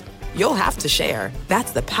events, you'll have to share.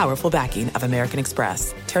 That's the powerful backing of American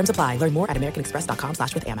Express. Terms apply. Learn more at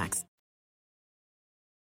americanexpress.com/withAmex.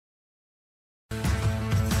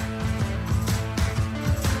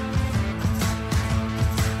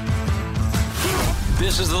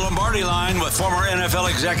 This is the Lombardi Line with former NFL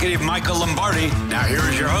executive Michael Lombardi. Now here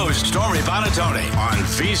is your host, Stormy Bonatoni, on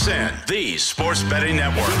VSiN, the Sports Betting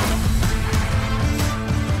Network.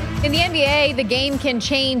 In the NBA, the game can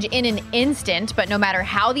change in an instant, but no matter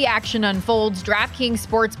how the action unfolds, DraftKings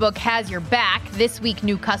Sportsbook has your back. This week,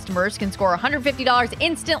 new customers can score $150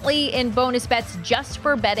 instantly in bonus bets just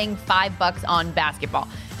for betting $5 on basketball.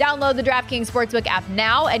 Download the DraftKings Sportsbook app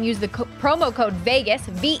now and use the promo code VEGAS,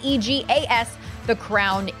 VEGAS. The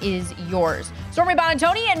crown is yours. Stormy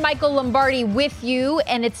Bonatoni and Michael Lombardi with you,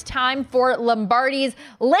 and it's time for Lombardi's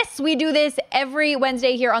Lists. We do this every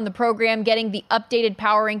Wednesday here on the program, getting the updated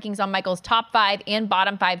power rankings on Michael's top 5 and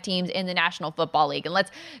bottom 5 teams in the National Football League. And let's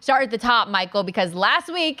start at the top, Michael, because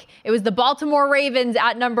last week it was the Baltimore Ravens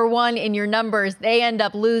at number 1 in your numbers. They end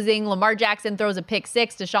up losing. Lamar Jackson throws a pick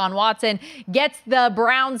 6. Deshaun Watson gets the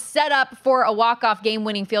Browns set up for a walk-off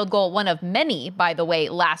game-winning field goal, one of many, by the way,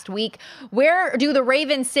 last week. Where do the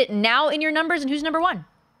Ravens sit now in your numbers, and who's number 1?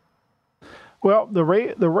 Well, the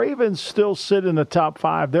Ravens still sit in the top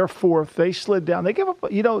 5. They're 4th. They slid down. They give up,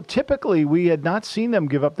 typically we had not seen them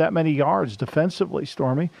give up that many yards defensively,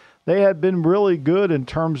 Stormy. They had been really good in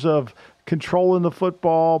terms of controlling the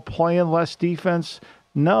football, playing less defense.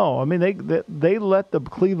 No, I mean, they let the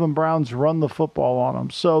Cleveland Browns run the football on them.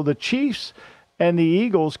 So the Chiefs and the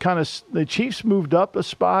Eagles the Chiefs moved up a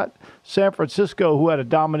spot. San Francisco, who had a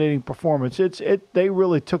dominating performance, they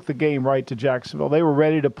really took the game right to Jacksonville. They were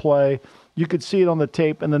ready to play. You could see it on the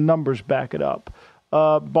tape, and the numbers back it up.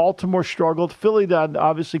 Baltimore struggled. Philly did,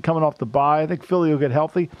 obviously coming off the bye. I think Philly will get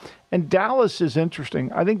healthy. And Dallas is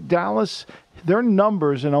interesting. I think Dallas, their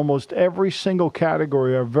numbers in almost every single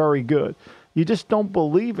category are very good. You just don't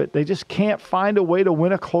believe it. They just can't find a way to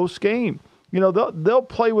win a close game. They'll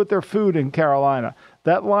play with their food in Carolina.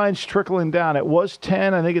 That line's trickling down. It was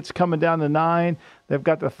 10. I think it's coming down to 9. They've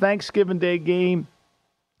got the Thanksgiving Day game,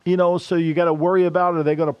 so you got to worry about, are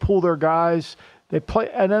they going to pull their guys? They play,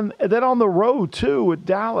 and then on the road, too, with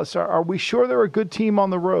Dallas. Are we sure they're a good team on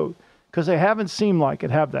the road? Because they haven't seemed like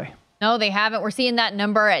it, have they? No, they haven't. We're seeing that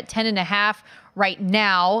number at 10.5 right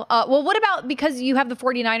now. Well, what about, because you have the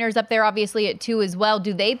 49ers up there, obviously, at 2 as well.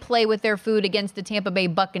 Do they play with their food against the Tampa Bay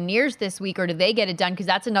Buccaneers this week, or do they get it done? Because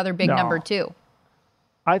that's another big number, too.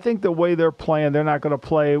 I think the way they're playing, they're not going to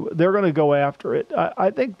play. They're going to go after it.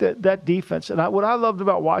 I think that defense, and what I loved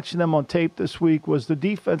about watching them on tape this week was the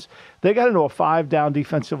defense. They got into a 5-down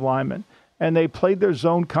defensive lineman, and they played their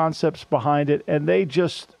zone concepts behind it, and they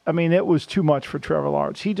just, it was too much for Trevor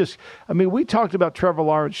Lawrence. We talked about Trevor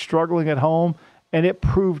Lawrence struggling at home, and it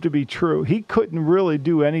proved to be true. He couldn't really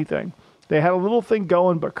do anything. They had a little thing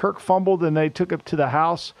going, but Kirk fumbled, and they took it to the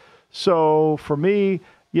house. So for me,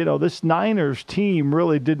 this Niners team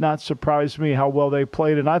really did not surprise me how well they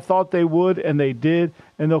played, and I thought they would, and they did,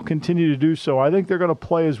 and they'll continue to do so. I think they're going to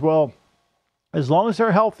play as well. As long as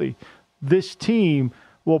they're healthy, this team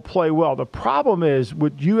will play well. The problem is,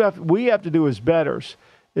 what we have to do as bettors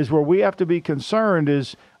is where we have to be concerned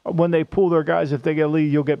is when they pull their guys, if they get a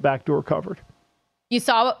lead, you'll get backdoor covered. You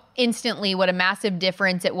saw instantly what a massive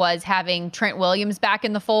difference it was having Trent Williams back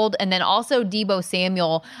in the fold, and then also Deebo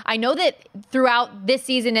Samuel. I know that throughout this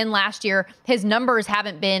season and last year, his numbers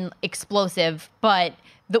haven't been explosive, but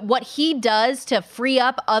what he does to free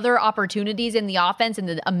up other opportunities in the offense and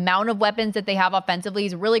the amount of weapons that they have offensively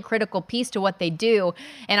is a really critical piece to what they do.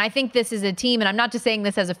 And I think this is a team, and I'm not just saying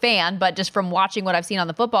this as a fan, but just from watching what I've seen on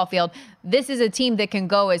the football field, this is a team that can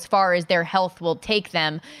go as far as their health will take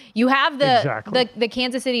them. You have the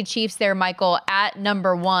Kansas City Chiefs there, Michael, at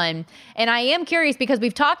number 1. And I am curious because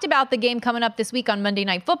we've talked about the game coming up this week on Monday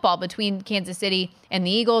Night Football between Kansas City and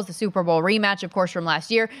the Eagles, the Super Bowl rematch, of course, from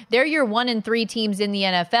last year. They're your 1-3 teams in the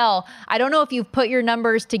NFL. I don't know if you've put your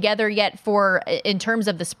numbers together yet in terms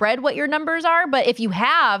of the spread, what your numbers are, but if you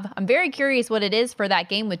have, I'm very curious what it is for that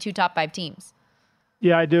game with 2 top 5 teams.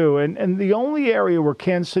 Yeah, I do. And the only area where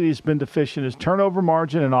Kansas City has been deficient is turnover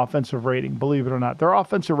margin and offensive rating, believe it or not. Their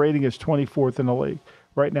offensive rating is 24th in the league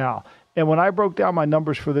right now. And when I broke down my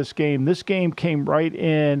numbers for this game came right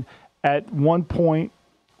in at 1 point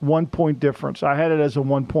difference. I had it as a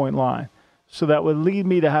 1-point line. So that would lead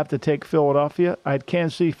me to have to take Philadelphia. I had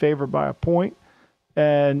Kansas City favored by a point.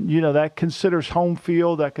 And, that considers home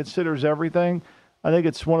field. That considers everything. I think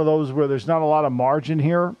it's one of those where there's not a lot of margin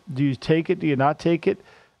here. Do you take it? Do you not take it?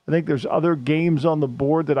 I think there's other games on the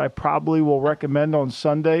board that I probably will recommend on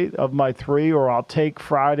Sunday of my 3, or I'll take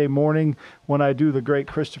Friday morning when I do the great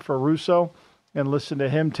Christopher Russo and listen to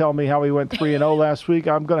him tell me how he went 3-0 last week.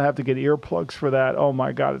 I'm going to have to get earplugs for that. Oh,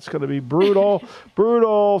 my God. It's going to be brutal,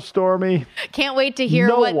 Stormy. Can't wait to hear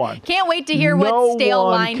what stale line he gets. No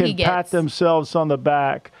one can pat themselves on the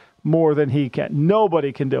back more than he can.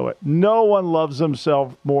 Nobody can do it. No one loves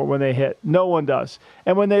themselves more when they hit. No one does.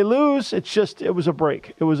 And when they lose, it was a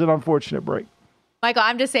break. It was an unfortunate break. Michael,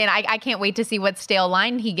 I'm just saying, I can't wait to see what stale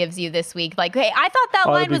line he gives you this week. Like, hey, I thought that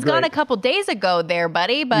line was gone a couple days ago there,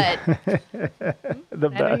 buddy, but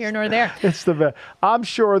neither here nor there. It's the best. I'm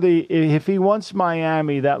sure if he wants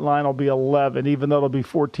Miami, that line will be 11, even though it'll be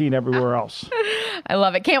 14 everywhere else. I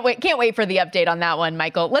love it. Can't wait for the update on that one,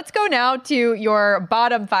 Michael. Let's go now to your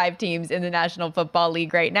bottom 5 teams in the National Football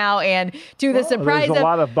League right now. And to the surprise there's a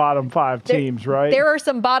lot of bottom 5 teams, right? There are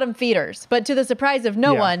some bottom feeders, but to the surprise of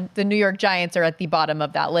no one, the New York Giants are at the bottom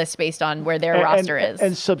of that list based on where their roster is.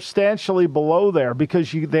 And substantially below there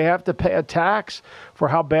because they have to pay a tax for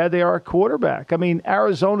how bad they are at quarterback. I mean,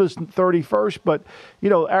 Arizona's 31st, but,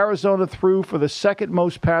 Arizona threw for the second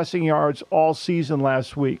most passing yards all season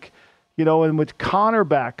last week. And with Connor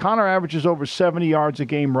back, Connor averages over 70 yards a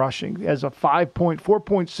game rushing as a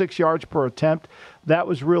 4.6 yards per attempt. That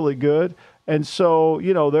was really good. And so,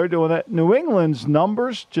 they're doing that. New England's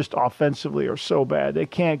numbers just offensively are so bad. They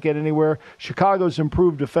can't get anywhere. Chicago's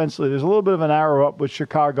improved defensively. There's a little bit of an arrow up with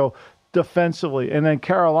Chicago defensively. And then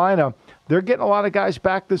Carolina, they're getting a lot of guys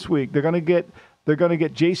back this week. They're going to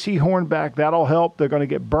get J.C. Horn back. That'll help. They're going to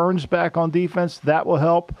get Burns back on defense. That will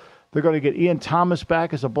help. They're going to get Ian Thomas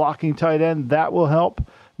back as a blocking tight end. That will help.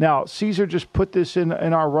 Now, Caesar just put this in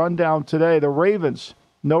our rundown today. The Ravens,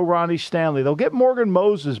 no Ronnie Stanley. They'll get Morgan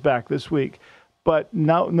Moses back this week, but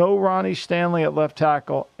no Ronnie Stanley at left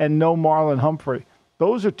tackle and no Marlon Humphrey.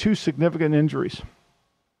 Those are two significant injuries.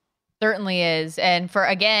 Certainly is. And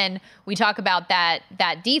we talk about that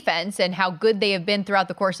defense and how good they have been throughout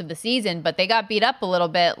the course of the season, but they got beat up a little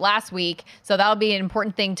bit last week. So that'll be an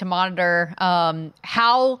important thing to monitor,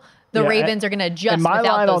 how the Ravens are going to adjust. And my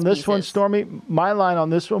line on this pieces. one, Stormy, my line on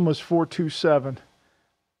this one was 4.27.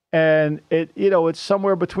 And it's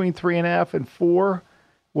somewhere between 3.5 and 4.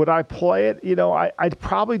 Would I play it? I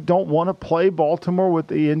probably don't want to play Baltimore with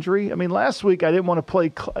the injury. I mean, last week I didn't want to play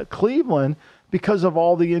Cleveland because of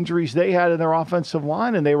all the injuries they had in their offensive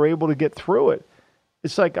line, and they were able to get through it.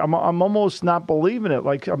 It's like I'm almost not believing it.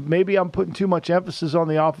 Like maybe I'm putting too much emphasis on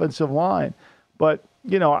the offensive line. But,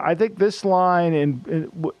 I think this line,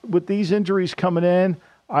 and with these injuries coming in,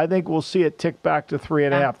 I think we'll see it tick back to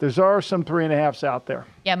 3.5. There are some 3.5s out there.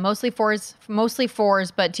 Yeah, mostly fours.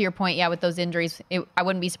 But to your point, with those injuries, I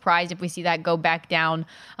wouldn't be surprised if we see that go back down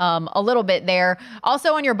a little bit there.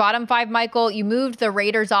 Also on your bottom 5, Michael, you moved the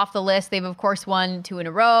Raiders off the list. They've, of course, won 2 in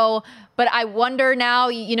a row. But I wonder now,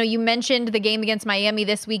 you mentioned the game against Miami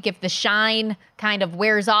this week, if the shine kind of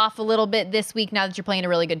wears off a little bit this week now that you're playing a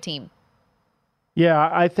really good team. Yeah,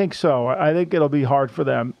 I think so. I think it'll be hard for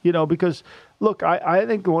them, because – look, I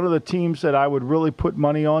think one of the teams that I would really put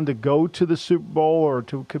money on to go to the Super Bowl or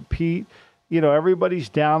to compete, everybody's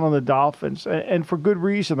down on the Dolphins. And for good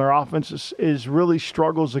reason. Their offense is really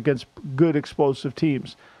struggles against good explosive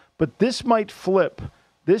teams. But this might flip.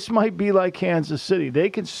 This might be like Kansas City.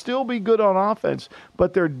 They can still be good on offense,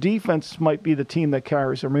 but their defense might be the team that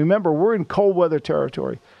carries them. Remember, we're in cold weather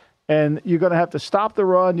territory. And you're going to have to stop the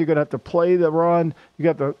run. You're going to have to play the run. You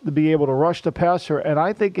got to be able to rush the passer. And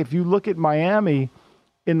I think if you look at Miami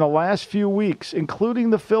in the last few weeks,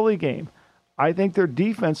 including the Philly game, I think their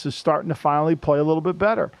defense is starting to finally play a little bit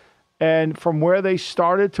better. And from where they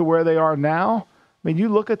started to where they are now, I mean, you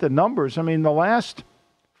look at the numbers. I mean, the last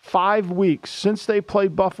 5 weeks since they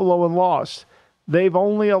played Buffalo and lost, they've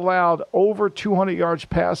only allowed over 200 yards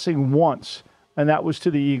passing once, and that was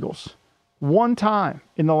to the Eagles. One time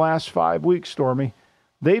in the last 5 weeks, Stormy.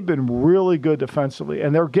 They've been really good defensively,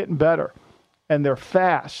 and they're getting better, and they're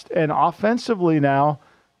fast. And offensively now,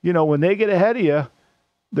 when they get ahead of you,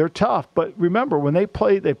 they're tough. But remember, when they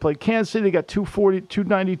played Kansas City, they got 240,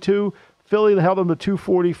 292. Philly held them to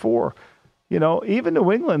 244. Even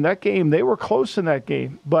New England, that game, they were close in that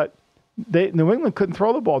game, but New England couldn't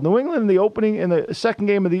throw the ball. New England in the second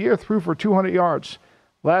game of the year threw for 200 yards.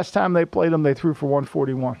 Last time they played them, they threw for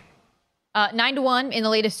 141. 9-1 in the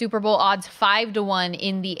latest Super Bowl odds, 5-1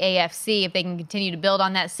 in the AFC. If they can continue to build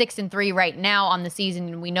on that, 6-3 right now on the season,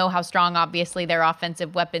 and we know how strong, obviously, their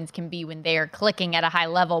offensive weapons can be when they are clicking at a high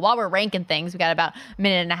level. While we're ranking things, we got about a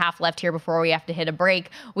minute and a half left here before we have to hit a break.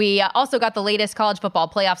 We also got the latest college football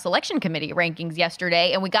playoff selection committee rankings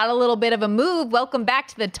yesterday, and we got a little bit of a move. Welcome back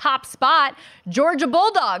to the top spot. Georgia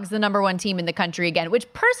Bulldogs, the number 1 team in the country again, which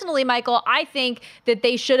personally, Michael, I think that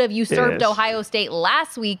they should have usurped Ohio State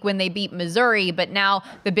last week when they beat Missouri, but now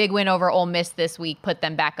the big win over Ole Miss this week put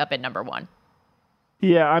them back up at number 1.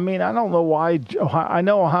 Yeah, I mean, I don't know why. I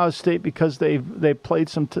know Ohio State because they played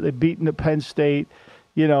they've beaten Penn State,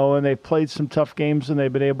 and they played some tough games and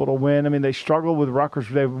they've been able to win. I mean, they struggled with Rutgers.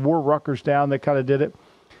 They wore Rutgers down. They kind of did it.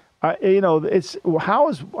 I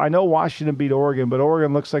know Washington beat Oregon, but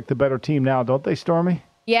Oregon looks like the better team now, don't they, Stormy?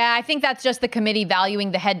 Yeah, I think that's just the committee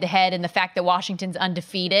valuing the head-to-head and the fact that Washington's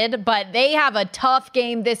undefeated. But they have a tough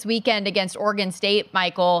game this weekend against Oregon State,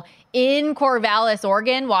 Michael, in Corvallis,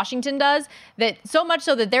 Oregon. Washington does. That so much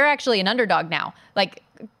so that they're actually an underdog now. Like,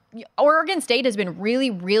 Oregon State has been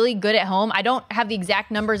really, really good at home. I don't have the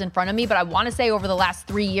exact numbers in front of me, but I want to say over the last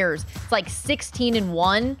 3 years, it's like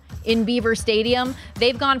 16-1 in Beaver Stadium.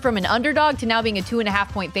 They've gone from an underdog to now being a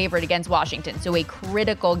 2.5-point favorite against Washington. So a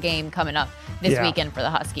critical game coming up this weekend for the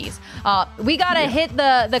Huskies. We got to hit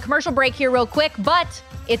the commercial break here real quick, but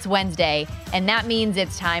it's Wednesday, and that means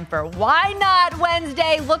it's time for Why Not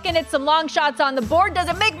Wednesday. Looking at some long shots on the board. Does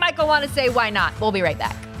it make Michael want to say why not? We'll be right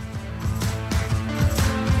back.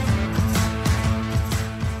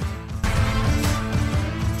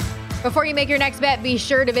 Before you make your next bet, be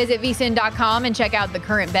sure to visit vsin.com and check out the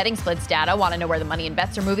current betting splits data. Want to know where the money and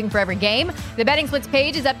bets are moving for every game? The betting splits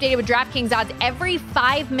page is updated with DraftKings odds every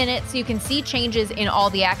 5 minutes so you can see changes in all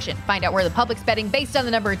the action. Find out where the public's betting based on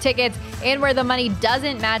the number of tickets and where the money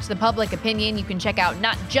doesn't match the public opinion. You can check out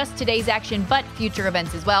not just today's action, but future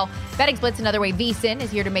events as well. Betting splits, another way VSiN is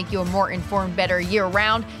here to make you a more informed, better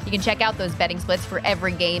year-round. You can check out those betting splits for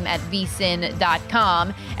every game at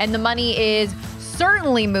vsin.com. And the money is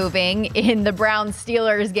certainly moving in the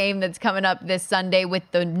Browns-Steelers game that's coming up this Sunday with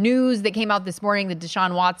the news that came out this morning that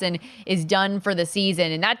Deshaun Watson is done for the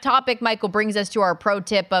season. And that topic, Michael, brings us to our pro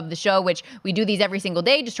tip of the show, which we do these every single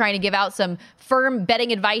day, just trying to give out some firm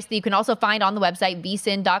betting advice that you can also find on the website,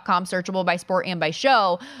 vsin.com, searchable by sport and by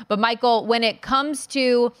show. But Michael, when it comes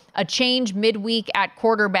to a change midweek at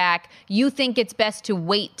quarterback, you think it's best to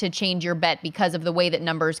wait to change your bet because of the way that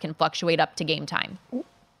numbers can fluctuate up to game time?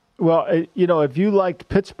 Well, if you liked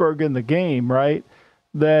Pittsburgh in the game, right,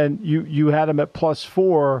 then you had them at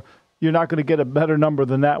 +4. You're not going to get a better number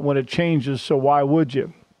than that when it changes, so why would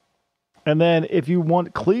you? And then if you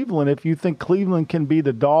want Cleveland, if you think Cleveland can be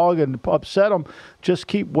the dog and upset them, just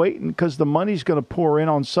keep waiting because the money's going to pour in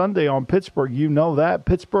on Sunday on Pittsburgh. You know that.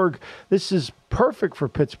 Pittsburgh, this is perfect for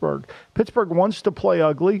Pittsburgh. Pittsburgh wants to play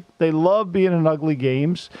ugly. They love being in ugly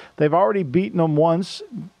games. They've already beaten them once.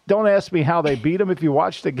 Don't ask me how they beat them. If you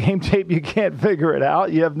watch the game tape, you can't figure it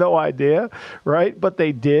out. You have no idea, right? But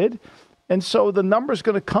they did. And so the number's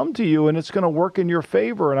going to come to you, and it's going to work in your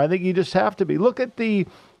favor. And I think you just have to be. Look at the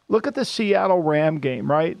Seattle Ram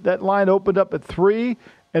game, right? That line opened up at 3,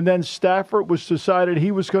 and then Stafford was decided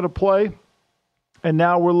he was going to play. And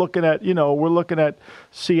now we're looking at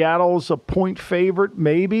Seattle's a point favorite,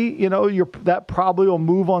 maybe. That probably will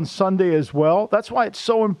move on Sunday as well. That's why it's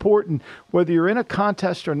so important, whether you're in a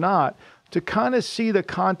contest or not, to kind of see the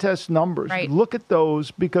contest numbers. Right. Look at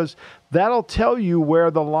those because that'll tell you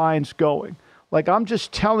where the line's going. Like I'm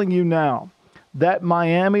just telling you now, that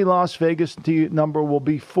Miami-Las Vegas number will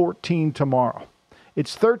be 14 tomorrow.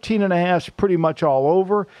 It's 13.5 pretty much all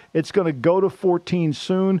over. It's going to go to 14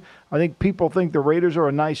 soon. I think people think the Raiders are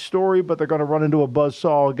a nice story, but they're going to run into a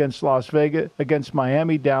buzzsaw against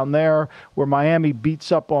Miami down there, where Miami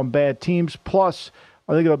beats up on bad teams. Plus,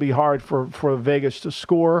 I think it'll be hard for Vegas to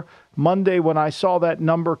score. Monday, when I saw that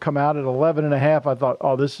number come out at 11.5, I thought,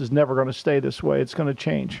 oh, this is never going to stay this way. It's going to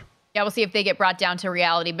change. Yeah, we'll see if they get brought down to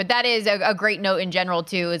reality. But that is a great note in general,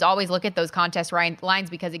 too, is always look at those contest lines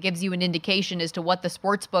because it gives you an indication as to what the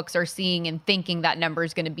sports books are seeing and thinking that number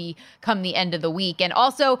is going to be come the end of the week. And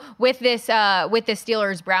also with this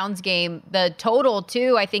Steelers-Browns game, the total,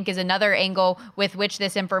 too, I think is another angle with which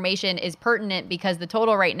this information is pertinent because the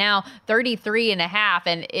total right now, 33.5,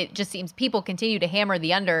 and it just seems people continue to hammer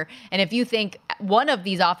the under. And if you think one of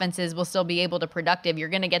these offenses will still be able to productive, you're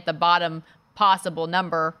going to get the bottom possible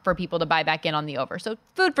number for people to buy back in on the over. So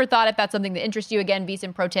food for thought if that's something that interests you. Again,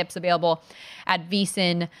 VSiN Pro Tips available at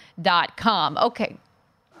vsin.com. Okay,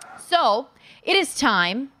 so it is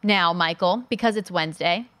time now, Michael, because it's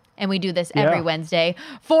Wednesday, and we do this every Wednesday,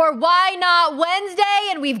 for Why Not Wednesday,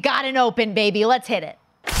 and we've got an open, baby. Let's hit it.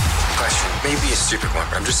 Question. Maybe a stupid one,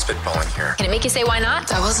 but I'm just spitballing here. Can it make you say why not?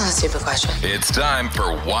 That wasn't a stupid question. It's time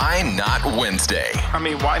for Why Not Wednesday. I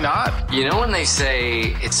mean, why not? You know when they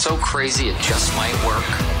say it's so crazy it just might work?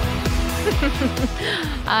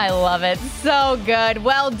 I love it. So good.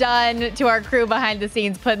 Well done to our crew behind the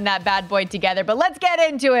scenes putting that bad boy together. But let's get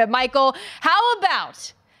into it, Michael. How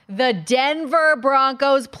about the Denver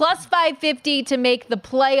Broncos plus 550 to make the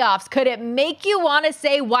playoffs? Could it make you want to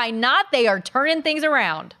say why not? They are turning things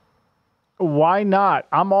around. Why not?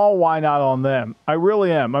 I'm all why not on them. I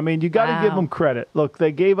really am. I mean, you got to give them credit. Look,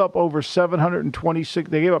 they gave up over 726.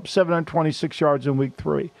 They gave up 726 yards in week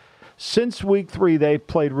 3. Since week 3, they've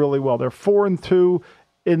played really well. They're 4-2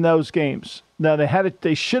 in those games. Now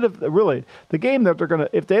they should have really the game that they're going to,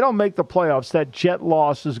 if they don't make the playoffs, that Jet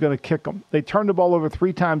loss is going to kick them. They turned the ball over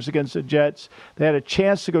 3 times against the Jets. They had a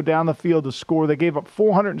chance to go down the field to score. They gave up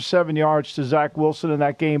 407 yards to Zach Wilson in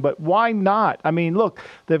that game, but why not? I mean, look,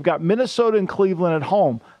 they've got Minnesota and Cleveland at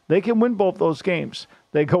home. They can win both those games.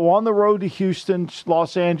 They go on the road to Houston,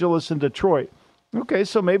 Los Angeles, and Detroit. Okay,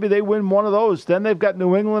 so maybe they win one of those. Then they've got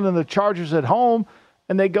New England and the Chargers at home.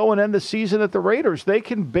 And they go and end the season at the Raiders. They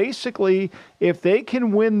can basically, if they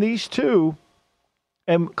can win these 2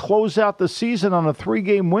 and close out the season on a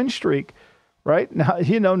 3-game win streak, right?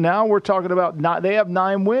 Now, now we're talking about they have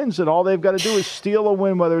 9 wins, and all they've got to do is steal a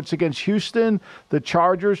win, whether it's against Houston, the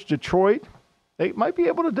Chargers, Detroit. They might be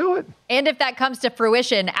able to do it. And if that comes to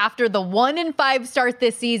fruition, after the 1-5 start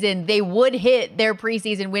this season, they would hit their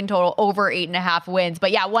preseason win total over 8.5 wins. But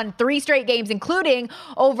yeah, won 3 straight games, including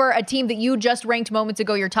over a team that you just ranked moments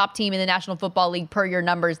ago, your top team in the National Football League per your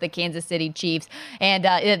numbers, the Kansas City Chiefs. And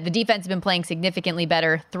the defense has been playing significantly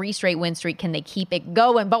better. 3 straight win streak. Can they keep it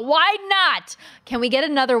going? But why not? Can we get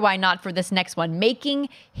another why not for this next one? Making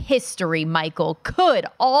history, Michael. Could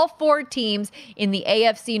all 4 teams in the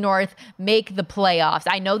AFC North make the playoffs?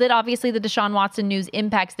 I know that obviously the Deshaun Watson news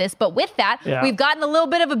impacts this, but with that, we've gotten a little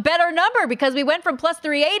bit of a better number because we went from plus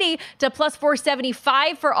 380 to plus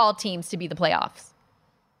 475 for all teams to be the playoffs.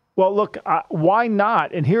 Well, look, why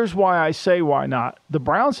not? And here's why I say why not. The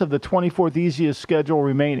Browns have the 24th easiest schedule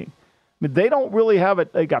remaining. I mean, they don't really have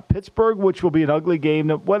it. They got Pittsburgh, which will be an ugly game.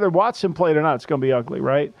 Whether Watson played or not, it's going to be ugly,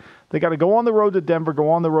 right? They got to go on the road to Denver, go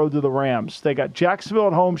on the road to the Rams. They got Jacksonville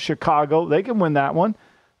at home, Chicago. They can win that one.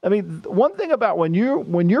 I mean, one thing about when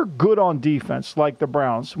you're good on defense, like the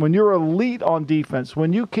Browns, when you're elite on defense,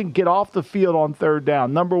 when you can get off the field on third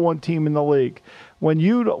down, number one team in the league,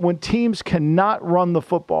 when teams cannot run the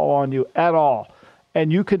football on you at all,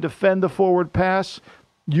 and you can defend the forward pass,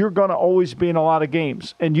 you're going to always be in a lot of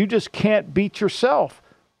games, and you just can't beat yourself.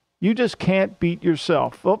 You just can't beat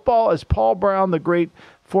yourself. Football, as Paul Brown, the great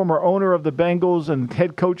former owner of the Bengals and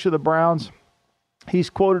head coach of the Browns,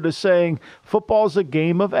 he's quoted as saying, football is a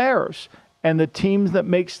game of errors, and the team that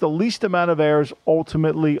makes the least amount of errors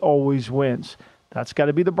ultimately always wins. That's got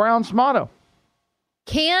to be the Browns' motto.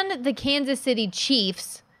 Can the Kansas City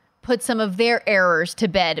Chiefs put some of their errors to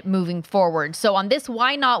bed moving forward? So on this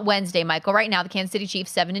Why Not Wednesday, Michael, right now the Kansas City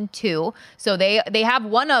Chiefs 7-2. So they have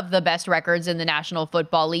one of the best records in the National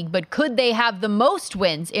Football League, but could they have the most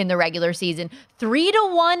wins in the regular season?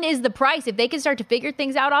 3-1 is the price. If they can start to figure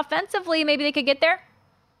things out offensively, maybe they could get there.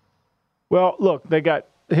 Well, look,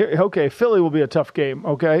 Philly will be a tough game,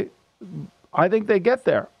 okay? I think they get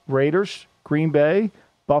there. Raiders, Green Bay,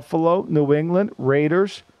 Buffalo, New England,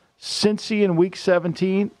 Raiders, Cincy in Week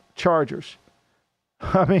 17, Chargers.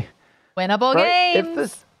 I mean, winnable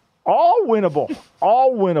games. All winnable.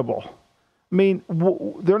 All winnable. I mean,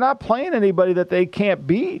 they're not playing anybody that they can't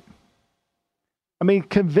beat. I mean,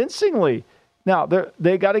 convincingly. Now,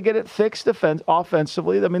 they got to get it fixed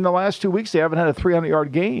offensively. I mean, the last 2 weeks, they haven't had a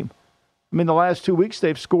 300-yard game. I mean, the last 2 weeks,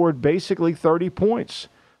 they've scored basically 30 points.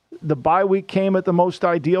 The bye week came at the most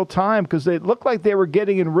ideal time because they looked like they were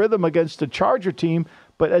getting in rhythm against the Charger team.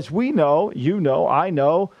 But as we know, I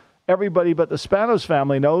know, everybody but the Spanos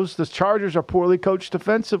family knows, the Chargers are poorly coached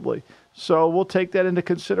defensively. So we'll take that into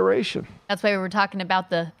consideration. That's why we were talking about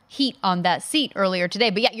the heat on that seat earlier today.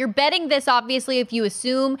 But yeah, you're betting this, obviously, if you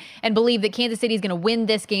assume and believe that Kansas City is going to win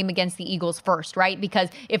this game against the Eagles first, right? Because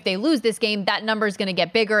if they lose this game, that number is going to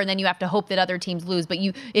get bigger, and then you have to hope that other teams lose. But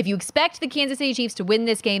if you expect the Kansas City Chiefs to win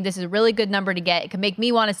this game, this is a really good number to get. It can make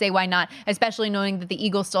me want to say why not, especially knowing that the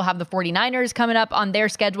Eagles still have the 49ers coming up on their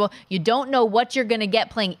schedule. You don't know what you're going to get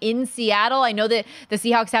playing in Seattle. I know that the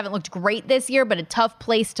Seahawks haven't looked great this year, but a tough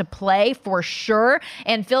place to play for sure.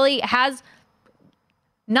 And Philly has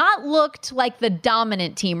not looked like the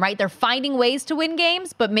dominant team, right? They're finding ways to win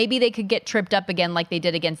games, but maybe they could get tripped up again like they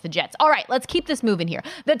did against the Jets. All right, let's keep this moving here.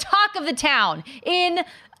 The talk of the town in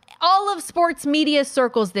all of sports media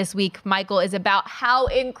circles this week, Michael, is about how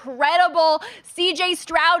incredible CJ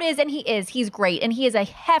Stroud is, and he's great, and he is a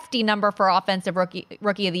hefty number for offensive rookie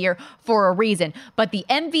of the year for a reason. But the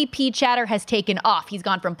MVP chatter has taken off. He's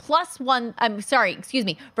gone from from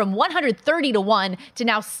 130-1 to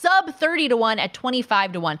now sub 30-1 at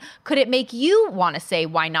 25-1. Could it make you want to say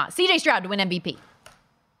why not? CJ Stroud to win MVP.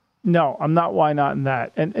 No, I'm not why not in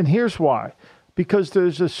that. And here's why. Because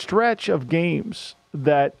there's a stretch of games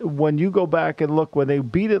that when you go back and look, when they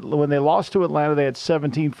lost to Atlanta, they had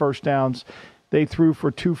 17 first downs. They threw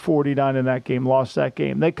for 249 in that game, lost that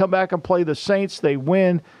game. They come back and play the Saints. They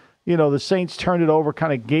win. The Saints turned it over,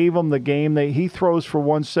 kind of gave them the game. He throws for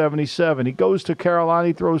 177. He goes to Carolina.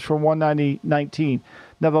 He throws for 119.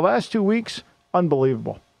 Now, the last 2 weeks,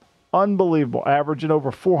 unbelievable. Averaging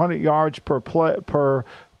over 400 yards per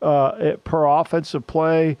offensive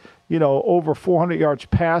play. Over 400 yards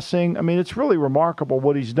passing. I mean, it's really remarkable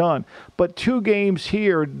what he's done. But 2 games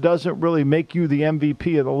here doesn't really make you the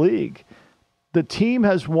MVP of the league. The team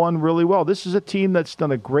has won really well. This is a team that's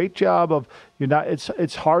done a great job of,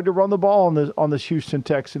 it's hard to run the ball on this Houston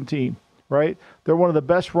Texan team, right? They're one of the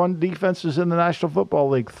best run defenses in the National Football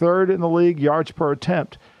League, 3rd in the league, yards per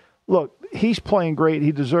attempt. Look, he's playing great.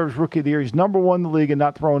 He deserves Rookie of the Year. He's number 1 in the league in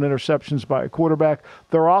not throwing interceptions by a quarterback.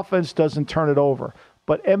 Their offense doesn't turn it over.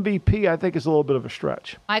 But MVP, I think, is a little bit of a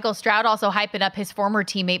stretch. Michael Stroud also hyping up his former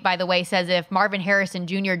teammate, by the way, says if Marvin Harrison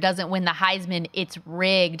Jr. doesn't win the Heisman, it's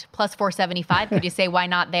rigged. Plus 475. Could you say why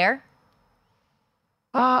not there?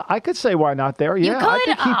 I could say why not there. Yeah, I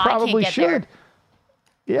think he probably should. There.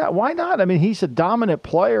 Yeah, why not? I mean, he's a dominant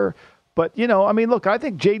player. But, look, I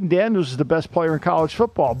think Jaden Daniels is the best player in college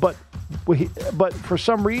football. But for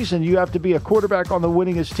some reason, you have to be a quarterback on the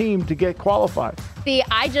winningest team to get qualified. See,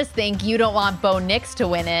 I just think you don't want Bo Nix to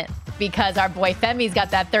win it because our boy Femi's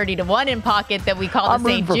got that 30-1 in pocket that we call the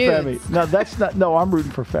St. Jude's. No, that's not. No, I'm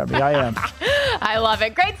rooting for Femi. I am. I love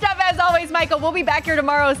it. Great stuff as always, Michael. We'll be back here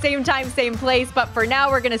tomorrow, same time, same place. But for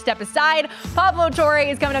now, we're going to step aside. Pablo Torre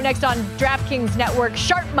is coming up next on DraftKings Network.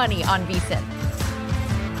 Sharp Money on VSiN.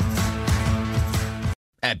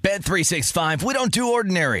 At Bet365, we don't do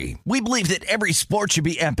ordinary. We believe that every sport should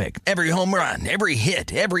be epic. Every home run, every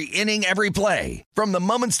hit, every inning, every play. From the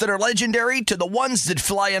moments that are legendary to the ones that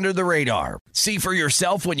fly under the radar. See for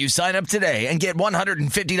yourself when you sign up today and get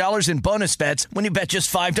 $150 in bonus bets when you bet just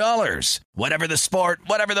 $5. Whatever the sport,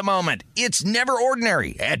 whatever the moment, it's never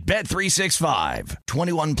ordinary at Bet365.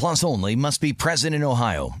 21 plus only. Must be present in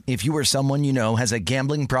Ohio. If you or someone you know has a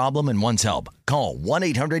gambling problem and wants help, call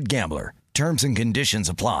 1-800-GAMBLER. Terms and conditions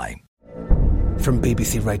apply. From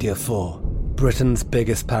BBC Radio 4, Britain's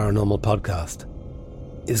biggest paranormal podcast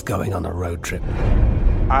is going on a road trip.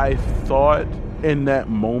 I thought in that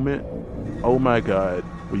moment, oh my God,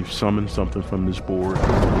 we've summoned something from this board.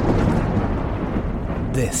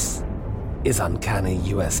 This is Uncanny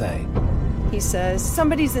USA. He says,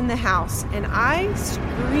 somebody's in the house, and I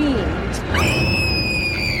screamed.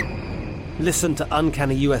 Listen to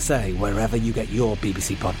Uncanny USA wherever you get your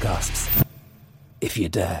BBC podcasts, if you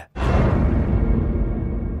dare.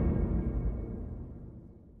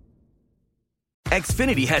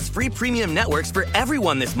 Xfinity has free premium networks for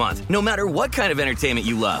everyone this month, no matter what kind of entertainment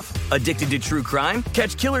you love. Addicted to true crime?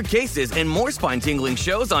 Catch killer cases and more spine-tingling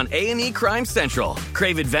shows on A&E Crime Central.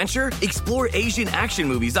 Crave adventure? Explore Asian action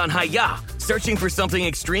movies on Hi-Ya. Searching for something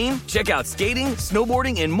extreme? Check out skating,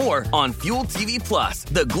 snowboarding, and more on Fuel TV Plus,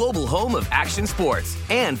 the global home of action sports.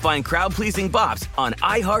 And find crowd-pleasing bops on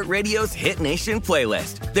iHeartRadio's Hit Nation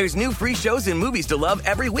playlist. There's new free shows and movies to love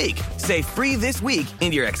every week. Say free this week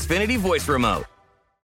in your Xfinity voice remote.